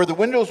 where the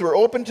windows were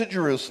open to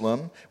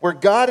Jerusalem, where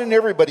God and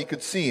everybody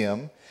could see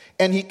him,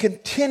 and he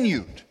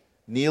continued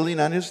kneeling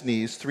on his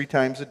knees 3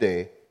 times a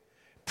day,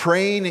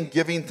 praying and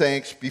giving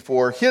thanks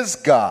before his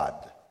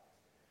God,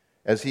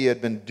 as he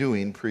had been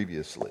doing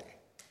previously.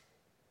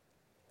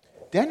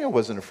 Daniel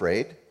wasn't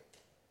afraid.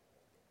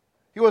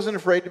 He wasn't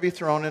afraid to be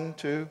thrown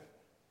into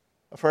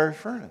a fiery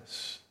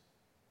furnace.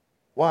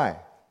 Why?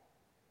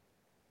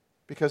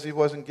 Because he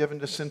wasn't given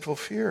to sinful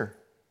fear.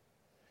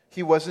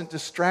 He wasn't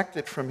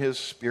distracted from his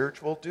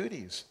spiritual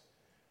duties.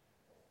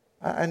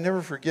 I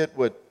never forget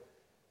what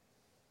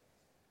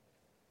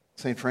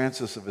St.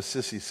 Francis of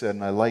Assisi said,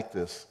 and I like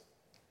this.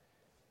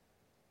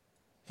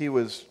 He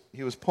was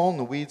pulling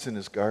the weeds in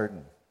his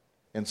garden,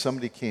 and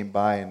somebody came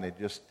by and they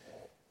just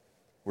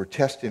were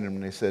testing him,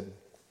 and they said,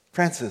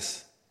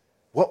 Francis,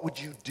 what would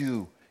you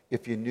do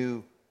if you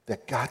knew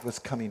that God was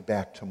coming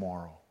back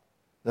tomorrow,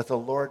 that the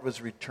Lord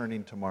was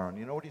returning tomorrow? And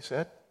you know what he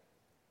said?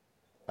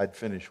 I'd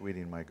finish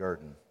weeding my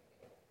garden.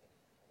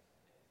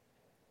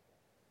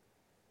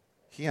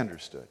 He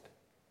understood.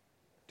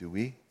 Do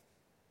we?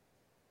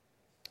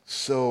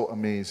 So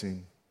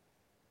amazing.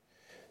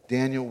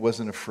 Daniel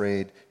wasn't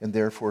afraid, and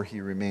therefore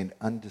he remained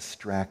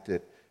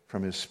undistracted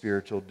from his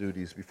spiritual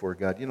duties before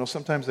God. You know,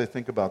 sometimes I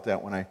think about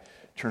that when I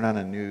turn on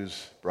a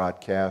news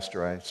broadcast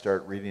or I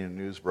start reading a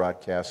news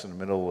broadcast in the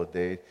middle of the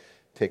day,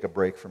 take a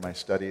break from my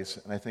studies,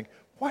 and I think,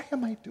 why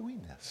am I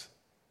doing this?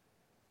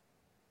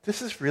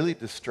 This is really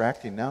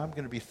distracting. Now I'm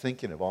going to be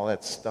thinking of all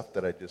that stuff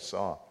that I just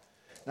saw.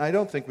 Now, I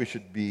don't think we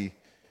should be,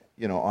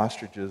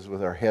 ostriches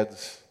with our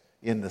heads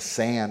in the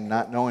sand,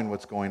 not knowing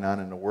what's going on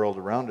in the world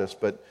around us,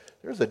 but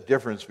there's a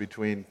difference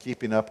between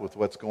keeping up with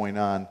what's going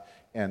on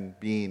and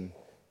being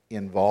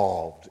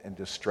involved and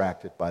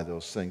distracted by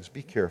those things.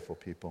 Be careful,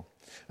 people.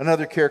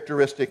 Another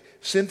characteristic,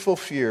 sinful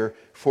fear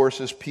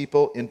forces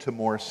people into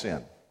more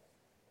sin.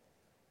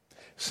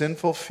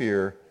 Sinful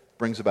fear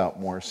brings about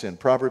more sin.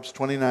 Proverbs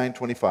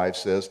 29:25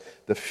 says,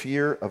 the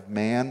fear of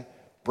man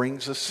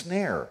brings a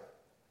snare.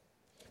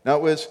 Now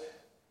it was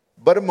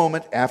but a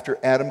moment after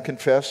Adam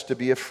confessed to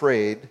be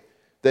afraid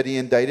that he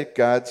indicted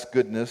God's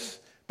goodness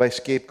by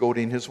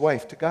scapegoating his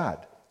wife to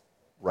God.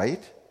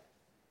 Right?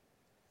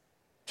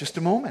 Just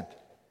a moment.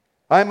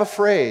 I'm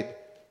afraid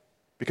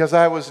because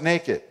I was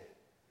naked.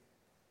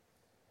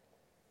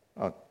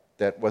 Oh,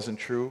 that wasn't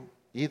true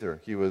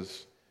either. He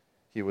was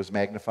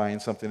magnifying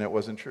something that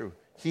wasn't true.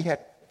 He had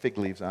fig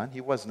leaves on. He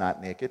was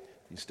not naked.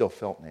 He still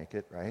felt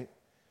naked, right?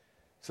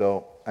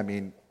 So,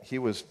 he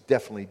was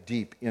definitely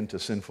deep into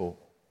sinful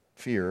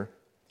fear.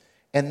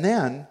 And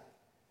then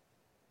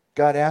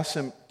God asked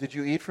him, did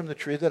you eat from the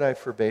tree that I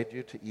forbade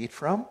you to eat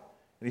from?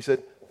 And he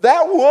said,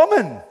 that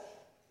woman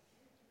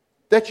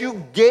that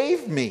you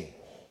gave me.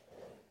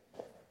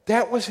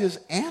 That was his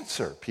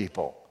answer,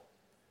 people.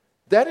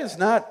 That is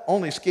not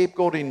only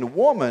scapegoating the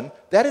woman,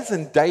 that is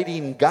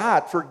indicting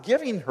God for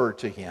giving her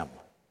to him.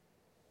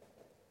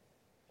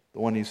 The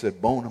one he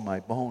said, bone of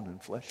my bone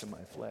and flesh of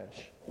my flesh.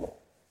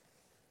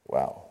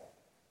 Wow.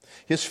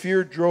 His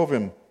fear drove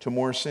him to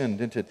more sin,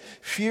 didn't it?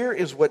 Fear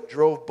is what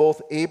drove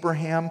both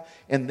Abraham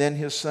and then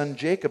his son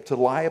Jacob to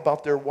lie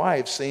about their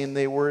wives, saying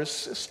they were his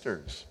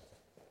sisters.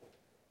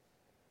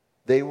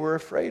 They were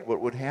afraid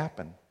what would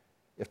happen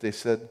if they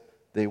said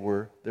they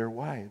were their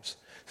wives.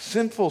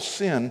 Sinful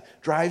sin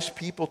drives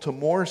people to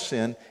more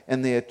sin,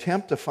 and they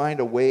attempt to find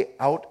a way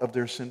out of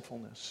their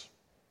sinfulness.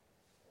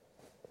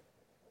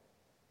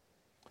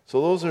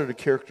 So those are the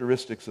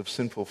characteristics of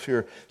sinful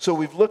fear. So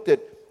we've looked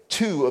at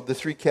 2 of the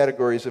 3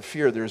 categories of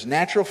fear. There's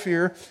natural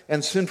fear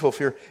and sinful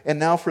fear. And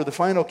now for the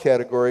final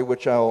category,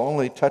 which I'll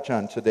only touch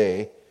on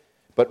today,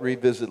 but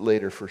revisit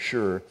later for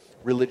sure,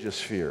 religious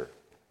fear.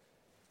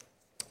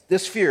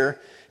 This fear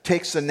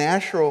takes the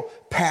natural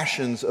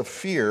passions of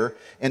fear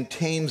and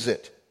tames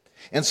it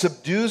and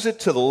subdues it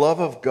to the love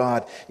of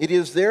God. It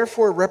is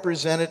therefore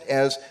represented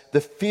as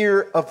the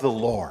fear of the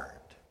Lord.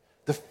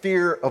 The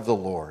fear of the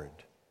Lord.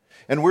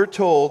 And we're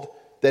told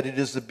that it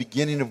is the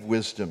beginning of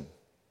wisdom.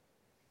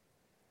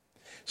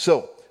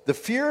 So, the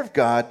fear of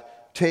God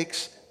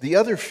takes the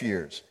other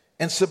fears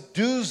and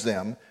subdues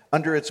them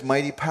under its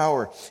mighty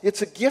power.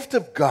 It's a gift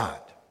of God.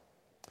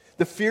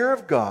 The fear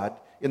of God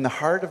in the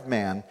heart of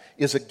man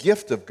is a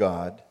gift of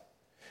God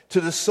to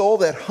the soul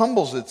that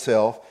humbles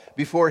itself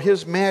before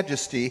His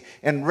majesty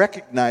and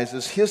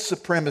recognizes His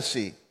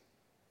supremacy.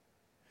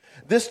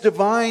 This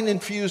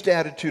divine-infused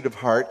attitude of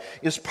heart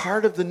is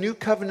part of the new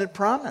covenant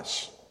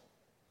promise.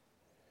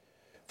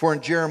 For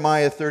in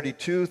Jeremiah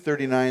 32,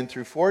 39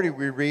 through 40,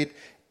 we read,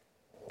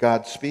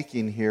 God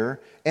speaking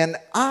here, and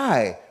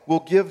I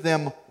will give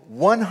them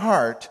one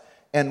heart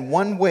and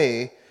one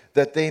way,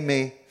 that they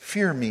may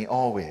fear me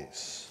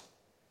always,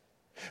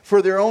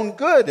 for their own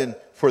good and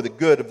for the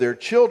good of their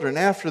children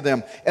after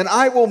them. And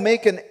I will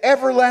make an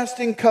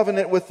everlasting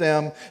covenant with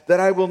them, that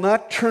I will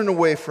not turn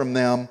away from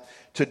them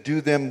to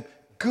do them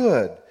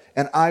good.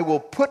 And I will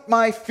put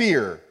the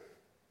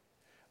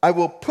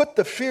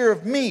fear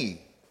of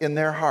me in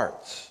their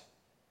hearts.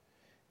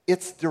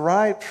 It's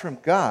derived from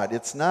God.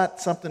 It's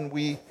not something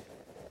we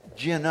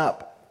gin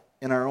up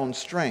in our own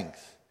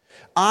strength.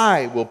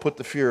 I will put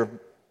the fear of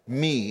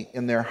me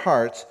in their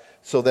hearts,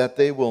 so that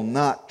they will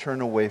not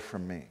turn away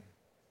from me.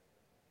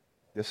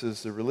 This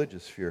is the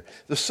religious fear.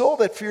 The soul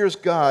that fears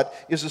God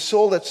is a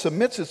soul that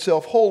submits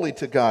itself wholly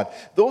to God.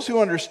 Those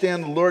who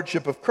understand the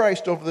lordship of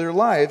Christ over their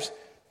lives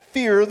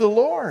fear the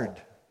Lord.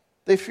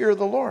 They fear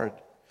the Lord.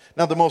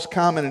 Now, the most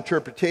common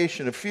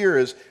interpretation of fear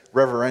is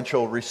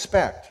reverential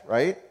respect,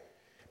 right?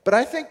 But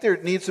I think there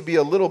needs to be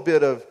a little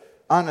bit of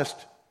honest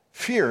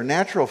fear,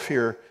 natural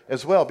fear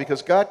as well,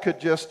 because God could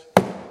just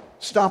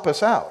stomp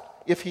us out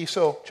if he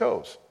so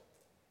chose.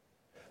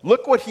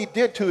 Look what he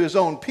did to his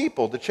own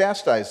people to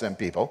chastise them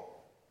people.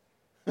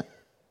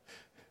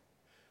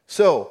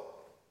 So,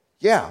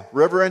 yeah,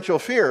 reverential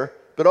fear,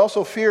 but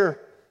also fear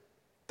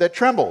that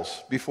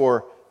trembles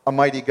before a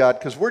mighty God,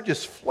 because we're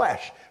just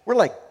flesh. We're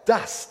like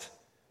dust.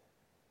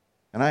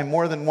 And I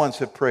more than once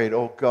have prayed,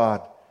 oh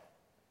God,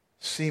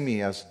 see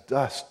me as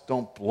dust.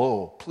 Don't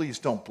blow. Please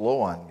don't blow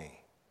on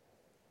me.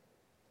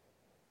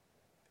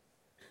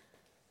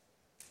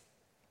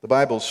 The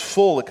Bible's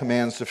full of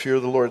commands to fear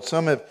the Lord.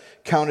 Some have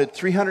counted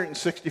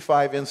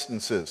 365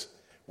 instances,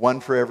 one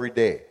for every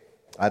day.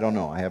 I don't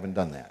know. I haven't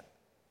done that.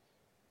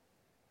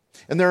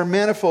 And there are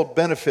manifold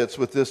benefits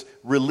with this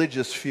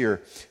religious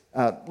fear.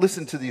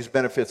 Listen to these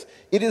benefits.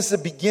 It is the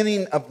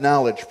beginning of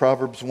knowledge,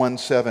 Proverbs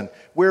 1:7,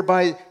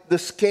 whereby the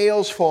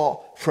scales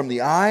fall from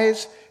the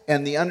eyes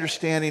and the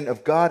understanding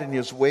of God and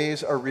his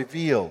ways are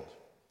revealed.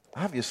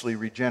 Obviously,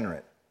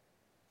 regenerate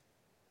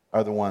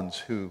are the ones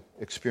who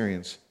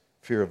experience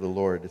fear of the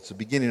Lord. It's the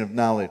beginning of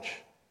knowledge,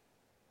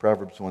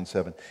 Proverbs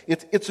 1:7.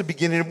 It's the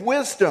beginning of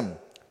wisdom,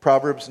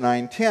 Proverbs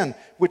 9:10,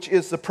 which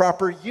is the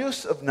proper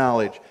use of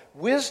knowledge.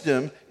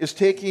 Wisdom is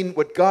taking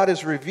what God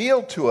has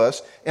revealed to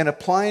us and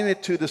applying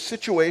it to the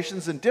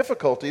situations and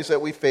difficulties that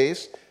we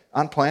face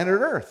on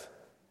planet Earth.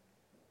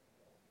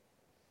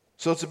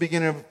 So it's the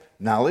beginning of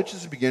knowledge,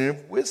 it's the beginning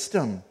of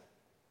wisdom.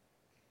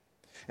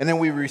 And then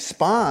we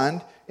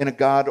respond in a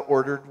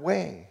God-ordered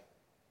way.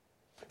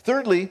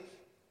 Thirdly,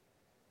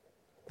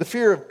 the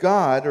fear of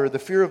God, or the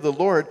fear of the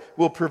Lord,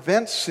 will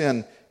prevent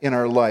sin in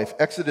our life.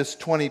 Exodus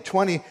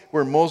 20:20,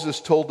 where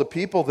Moses told the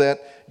people that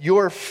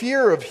your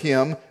fear of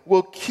him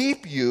will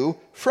keep you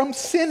from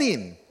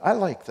sinning. I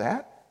like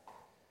that.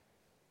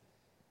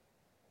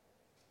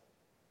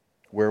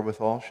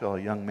 Wherewithal shall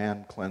a young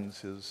man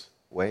cleanse his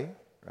way,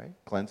 right?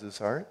 Cleanse his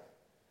heart.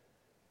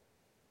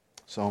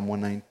 Psalm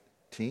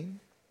 119,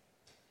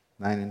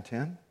 9 and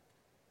 10.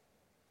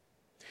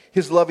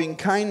 His loving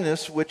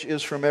kindness, which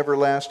is from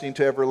everlasting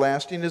to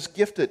everlasting, is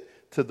gifted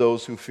to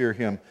those who fear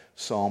him.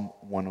 Psalm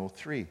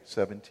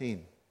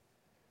 103:17.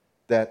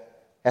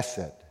 That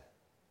hesed,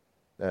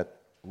 that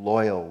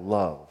loyal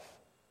love,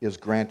 is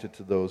granted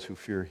to those who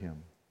fear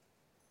him.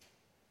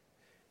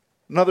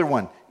 Another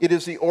one, it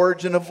is the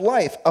origin of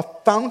life, a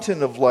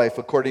fountain of life,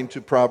 according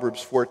to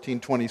Proverbs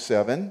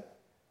 14:27.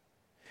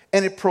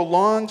 And it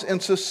prolongs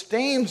and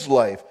sustains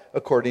life,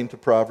 according to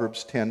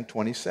Proverbs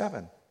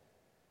 10:27.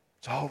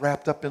 It's all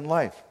wrapped up in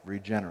life,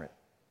 regenerate.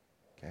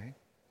 Okay?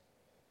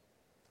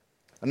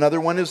 Another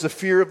one is the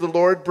fear of the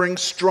Lord brings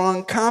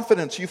strong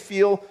confidence. You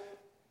feel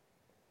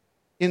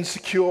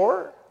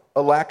insecure,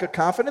 a lack of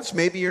confidence.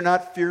 Maybe you're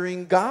not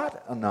fearing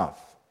God enough.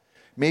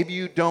 Maybe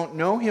you don't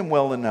know him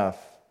well enough.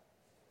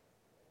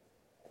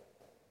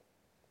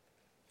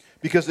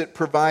 Because it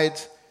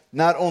provides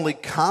not only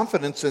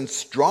confidence and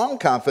strong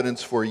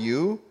confidence for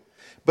you,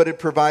 but it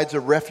provides a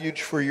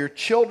refuge for your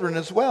children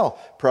as well.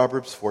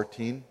 Proverbs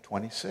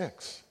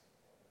 14:26.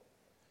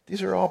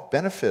 These are all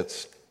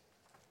benefits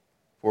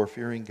for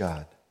fearing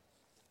God.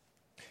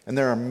 And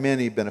there are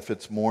many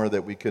benefits more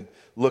that we could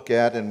look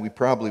at, and we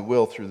probably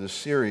will through this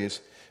series.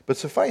 But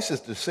suffice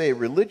it to say,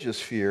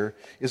 religious fear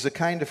is a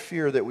kind of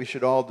fear that we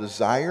should all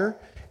desire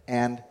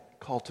and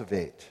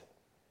cultivate.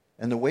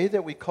 And the way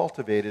that we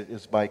cultivate it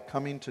is by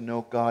coming to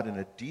know God in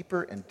a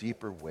deeper and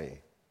deeper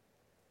way.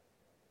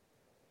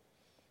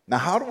 Now,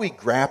 how do we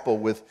grapple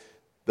with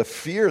the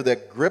fear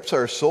that grips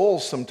our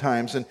souls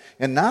sometimes,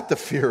 and not the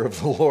fear of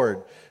the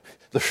Lord?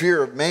 The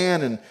fear of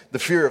man and the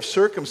fear of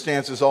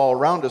circumstances all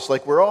around us,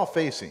 like we're all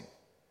facing.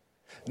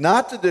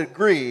 Not to the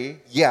degree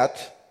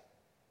yet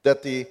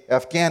that the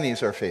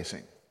Afghanis are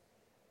facing.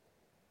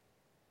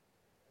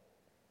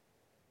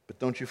 But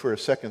don't you for a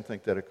second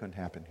think that it couldn't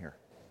happen here.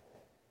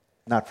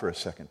 Not for a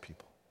second,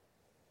 people.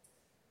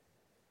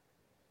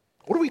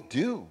 What do we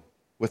do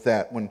with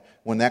that when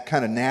that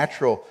kind of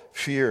natural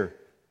fear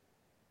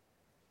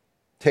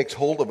takes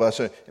hold of us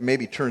and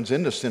maybe turns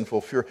into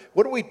sinful fear,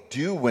 what do we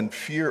do when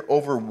fear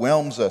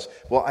overwhelms us?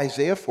 Well,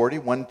 Isaiah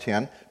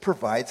 41:10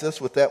 provides us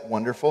with that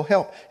wonderful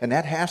help. And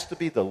that has to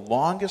be the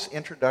longest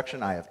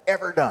introduction I have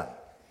ever done.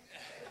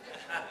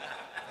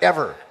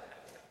 Ever.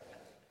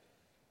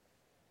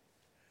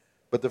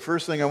 But the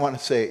first thing I want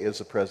to say is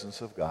the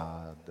presence of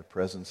God, the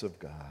presence of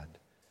God.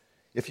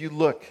 If you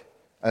look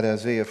at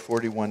Isaiah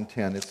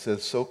 41:10, it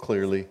says so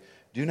clearly,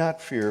 "Do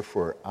not fear,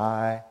 for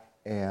I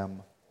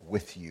am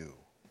with you."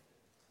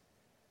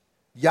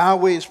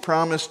 Yahweh's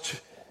promised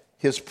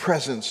his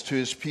presence to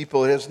his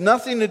people. It has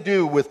nothing to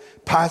do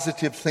with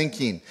positive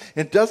thinking.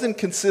 It doesn't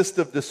consist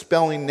of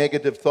dispelling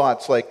negative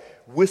thoughts like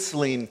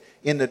whistling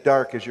in the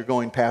dark as you're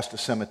going past a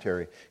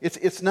cemetery.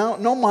 It's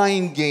no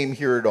mind game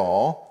here at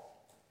all.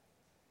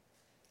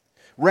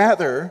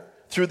 Rather,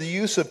 through the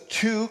use of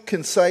two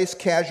concise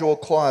casual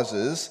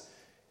clauses,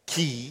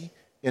 ki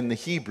in the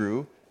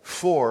Hebrew,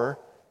 for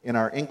in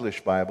our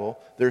English Bible,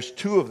 there's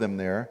two of them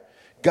there.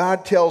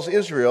 God tells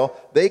Israel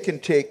they can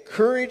take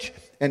courage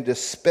and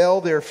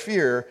dispel their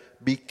fear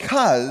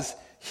because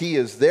he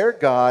is their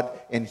God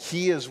and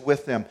he is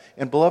with them.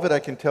 And beloved, I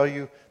can tell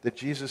you that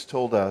Jesus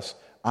told us,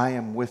 "I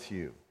am with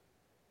you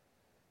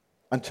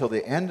until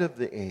the end of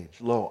the age.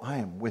 Lo, I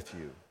am with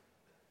you."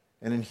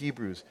 And in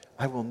Hebrews,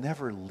 "I will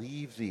never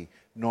leave thee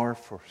nor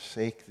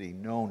forsake thee."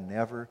 No,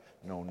 never,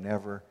 no,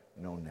 never,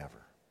 no,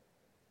 never.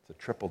 It's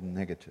a triple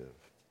negative.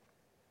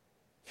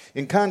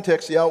 In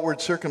context, the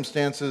outward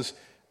circumstances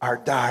are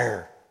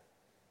dire.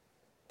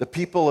 The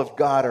people of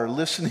God are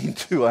listening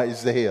to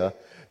Isaiah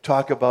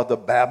talk about the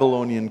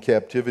Babylonian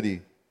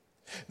captivity.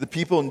 The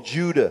people in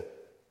Judah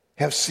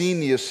have seen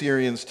the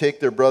Assyrians take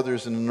their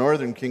brothers in the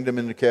northern kingdom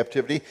into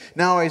captivity.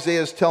 Now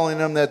Isaiah is telling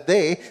them that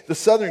they, the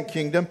southern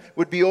kingdom,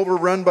 would be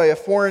overrun by a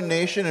foreign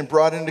nation and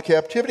brought into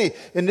captivity.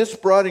 And this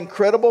brought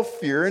incredible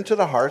fear into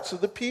the hearts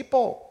of the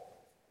people.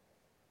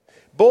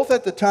 Both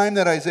at the time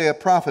that Isaiah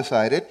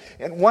prophesied it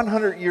and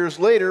 100 years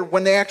later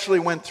when they actually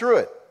went through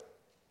it.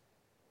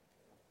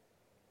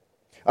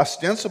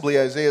 Ostensibly,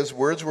 Isaiah's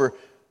words were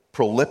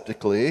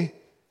proleptically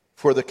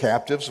for the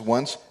captives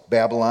once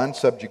Babylon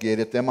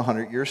subjugated them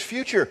 100 years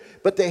future.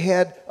 But they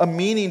had a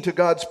meaning to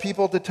God's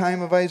people at the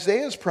time of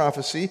Isaiah's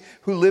prophecy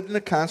who lived in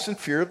a constant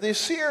fear of the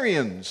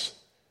Assyrians.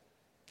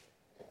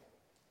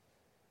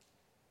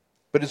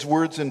 But his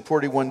words in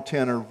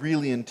 41:10 are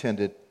really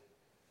intended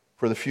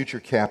for the future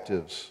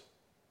captives.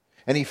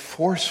 And he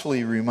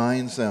forcefully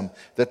reminds them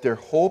that their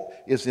hope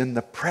is in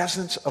the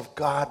presence of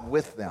God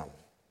with them.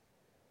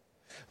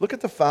 Look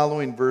at the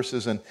following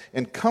verses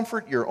and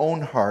comfort your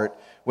own heart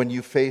when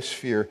you face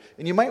fear.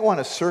 And you might want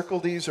to circle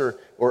these or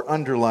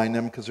underline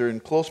them because they're in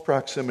close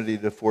proximity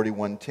to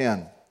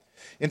 41:10.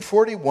 In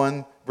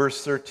 41,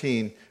 verse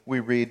 13,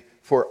 we read,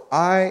 "For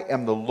I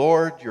am the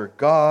Lord your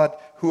God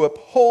who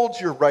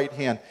upholds your right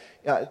hand."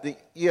 The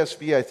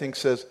ESV, I think,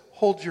 says,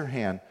 "Hold your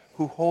hand."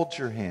 Who holds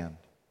your hand?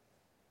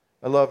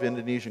 I love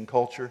Indonesian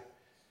culture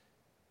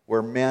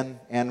where men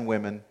and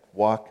women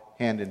walk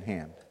hand in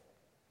hand.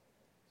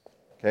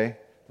 Okay?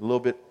 A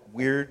little bit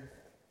weird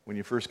when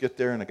you first get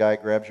there and a guy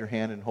grabs your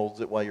hand and holds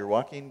it while you're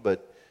walking,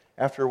 but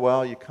after a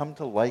while you come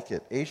to like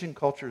it. Asian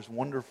culture is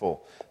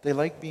wonderful. They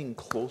like being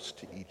close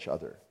to each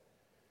other.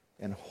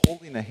 And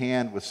holding a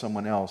hand with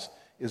someone else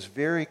is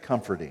very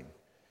comforting.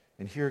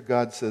 And here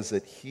God says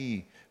that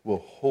he will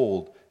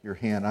hold your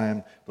hand. I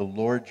am the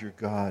Lord your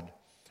God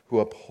who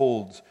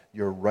upholds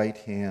your right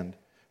hand,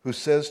 who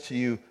says to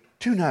you,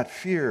 "Do not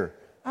fear,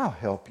 I'll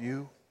help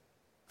you."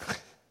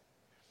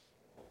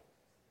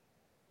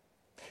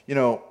 You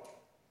know,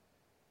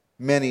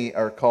 many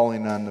are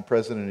calling on the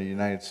President of the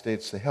United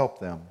States to help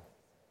them.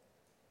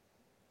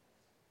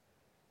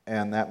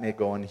 And that may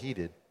go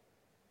unheeded.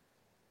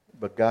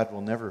 But God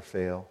will never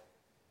fail.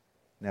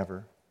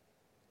 Never.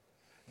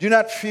 "Do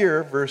not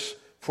fear," verse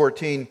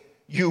 14,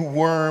 "you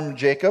worm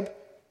Jacob,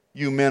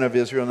 you men of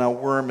Israel." Now,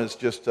 worm is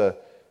just a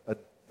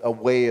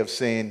way of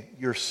saying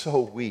you're so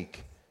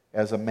weak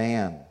as a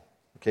man.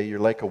 Okay, you're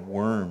like a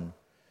worm.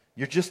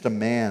 You're just a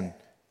man,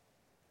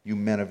 you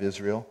men of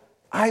Israel.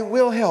 "I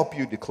will help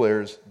you,"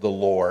 declares the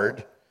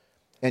Lord,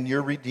 "and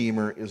your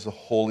Redeemer is the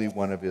Holy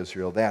One of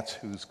Israel." That's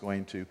who's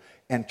going to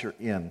enter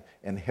in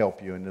and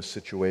help you in this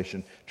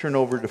situation. Turn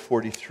over to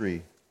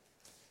 43.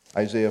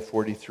 Isaiah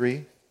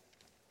 43.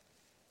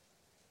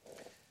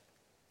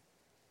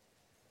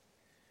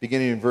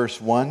 Beginning in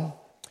verse 1.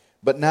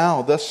 "But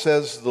now, thus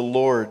says the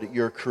Lord,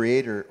 your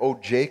Creator, O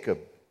Jacob,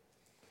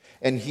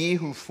 and he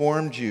who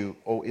formed you,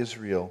 O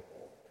Israel,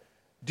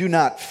 do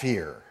not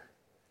fear,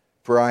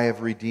 for I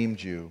have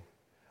redeemed you.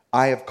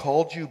 I have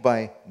called you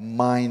by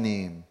my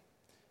name.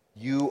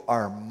 You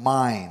are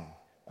mine."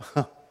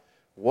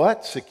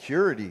 What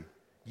security?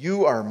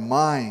 You are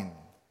mine.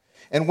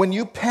 "And when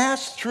you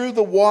pass through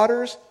the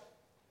waters,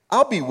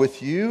 I'll be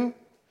with you.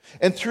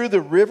 And through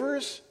the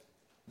rivers,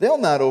 they'll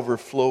not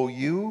overflow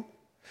you.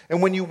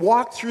 And when you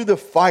walk through the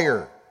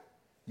fire,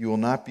 you will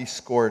not be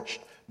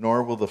scorched,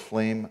 nor will the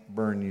flame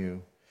burn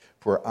you.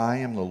 For I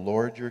am the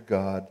Lord your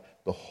God,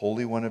 the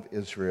Holy One of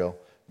Israel,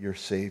 your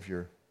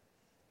Savior."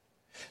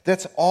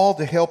 That's all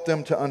to help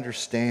them to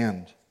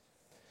understand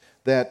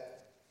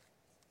that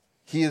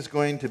He is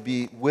going to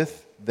be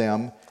with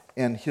them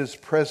and His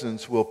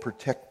presence will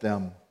protect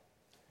them.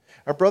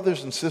 Our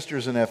brothers and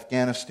sisters in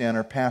Afghanistan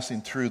are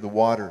passing through the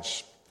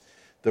waters,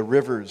 the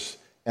rivers,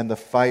 and the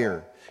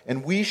fire.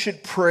 And we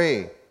should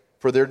pray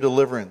for their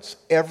deliverance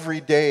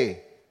every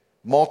day,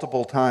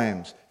 multiple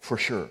times, for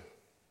sure.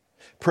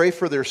 Pray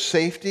for their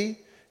safety,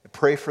 and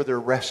pray for their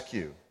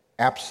rescue,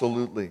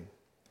 absolutely.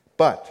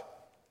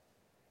 But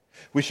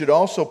we should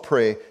also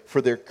pray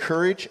for their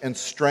courage and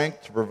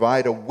strength to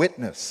provide a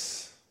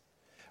witness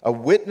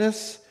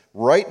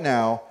right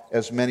now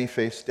as many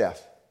face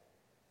death.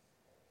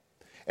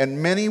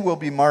 And many will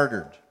be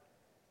martyred,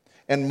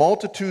 and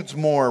multitudes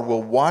more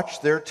will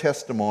watch their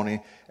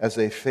testimony as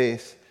they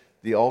face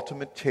the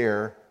ultimate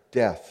terror,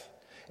 death.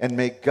 And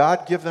may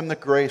God give them the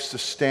grace to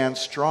stand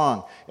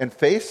strong and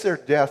face their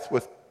death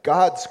with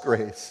God's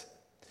grace,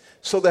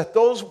 so that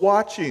those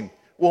watching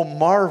will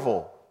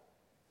marvel,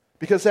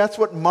 because that's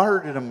what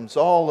martyrdom's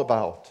all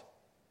about.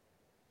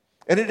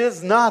 And it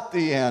is not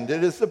the end,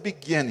 it is the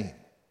beginning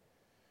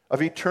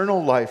of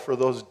eternal life for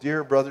those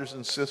dear brothers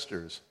and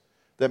sisters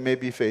that may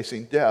be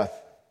facing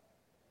death.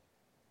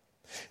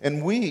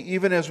 And we,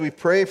 even as we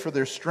pray for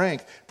their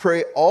strength,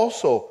 pray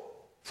also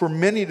for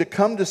many to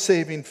come to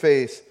saving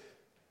faith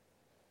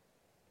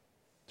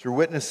through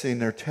witnessing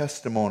their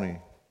testimony.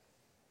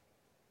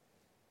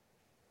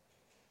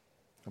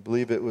 I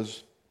believe it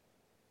was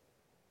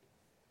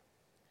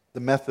the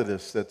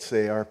Methodists that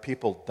say, our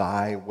people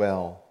die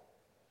well.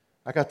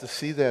 I got to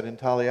see that in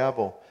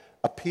Taliabo.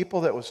 A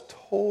people that was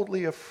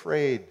totally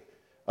afraid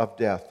of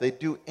death. They'd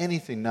do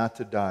anything not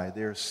to die.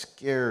 They're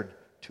scared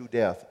to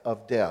death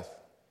of death.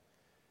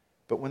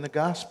 But when the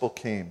gospel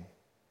came,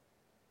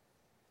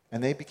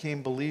 and they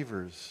became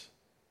believers,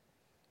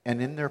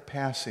 and in their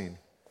passing,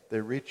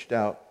 they reached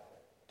out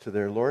to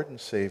their Lord and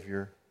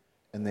Savior,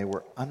 and they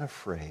were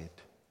unafraid.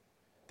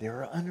 They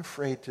were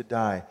unafraid to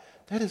die.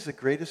 That is the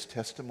greatest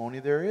testimony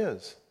there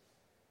is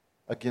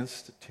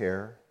against the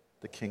terror,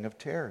 the king of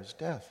terrors,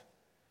 death.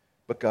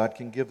 But God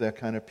can give that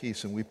kind of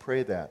peace, and we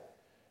pray that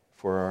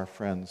for our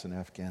friends in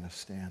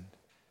Afghanistan.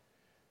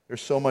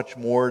 There's so much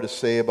more to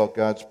say about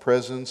God's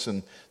presence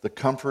and the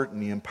comfort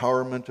and the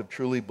empowerment of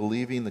truly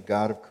believing the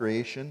God of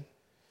creation,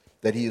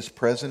 that He is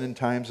present in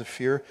times of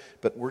fear,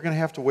 but we're going to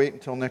have to wait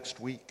until next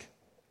week.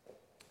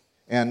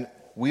 And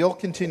we'll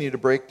continue to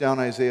break down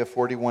Isaiah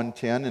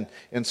 41:10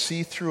 and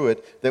see through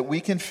it that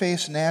we can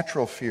face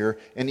natural fear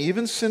and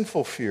even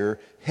sinful fear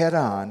head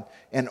on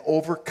and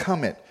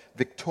overcome it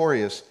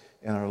victorious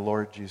in our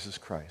Lord Jesus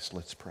Christ.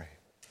 Let's pray.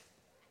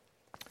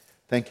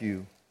 Thank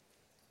you.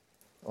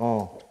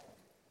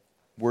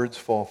 Words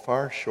fall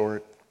far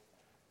short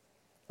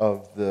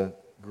of the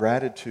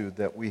gratitude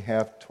that we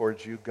have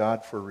towards you,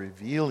 God, for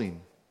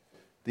revealing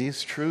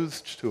these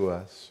truths to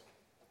us.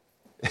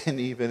 And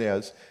even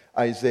as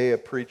Isaiah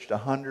preached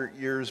 100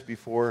 years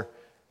before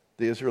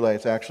the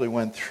Israelites actually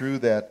went through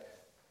that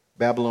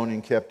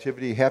Babylonian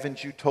captivity,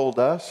 haven't you told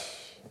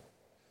us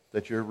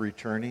that you're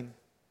returning?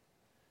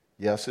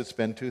 Yes, it's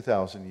been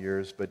 2,000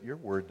 years, but your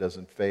word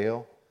doesn't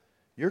fail.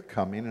 You're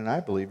coming, and I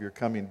believe you're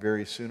coming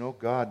very soon. Oh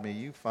God, may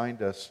you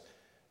find us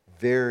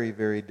very,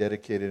 very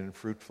dedicated and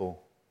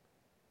fruitful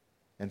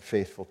and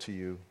faithful to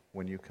you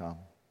when you come.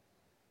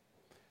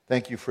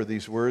 Thank you for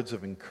these words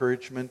of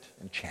encouragement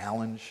and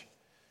challenge.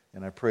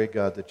 And I pray,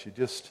 God, that you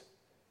just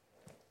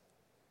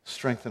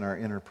strengthen our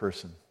inner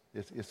person.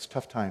 It's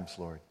tough times,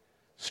 Lord.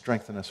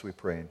 Strengthen us, we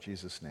pray, in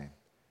Jesus' name.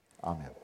 Amen.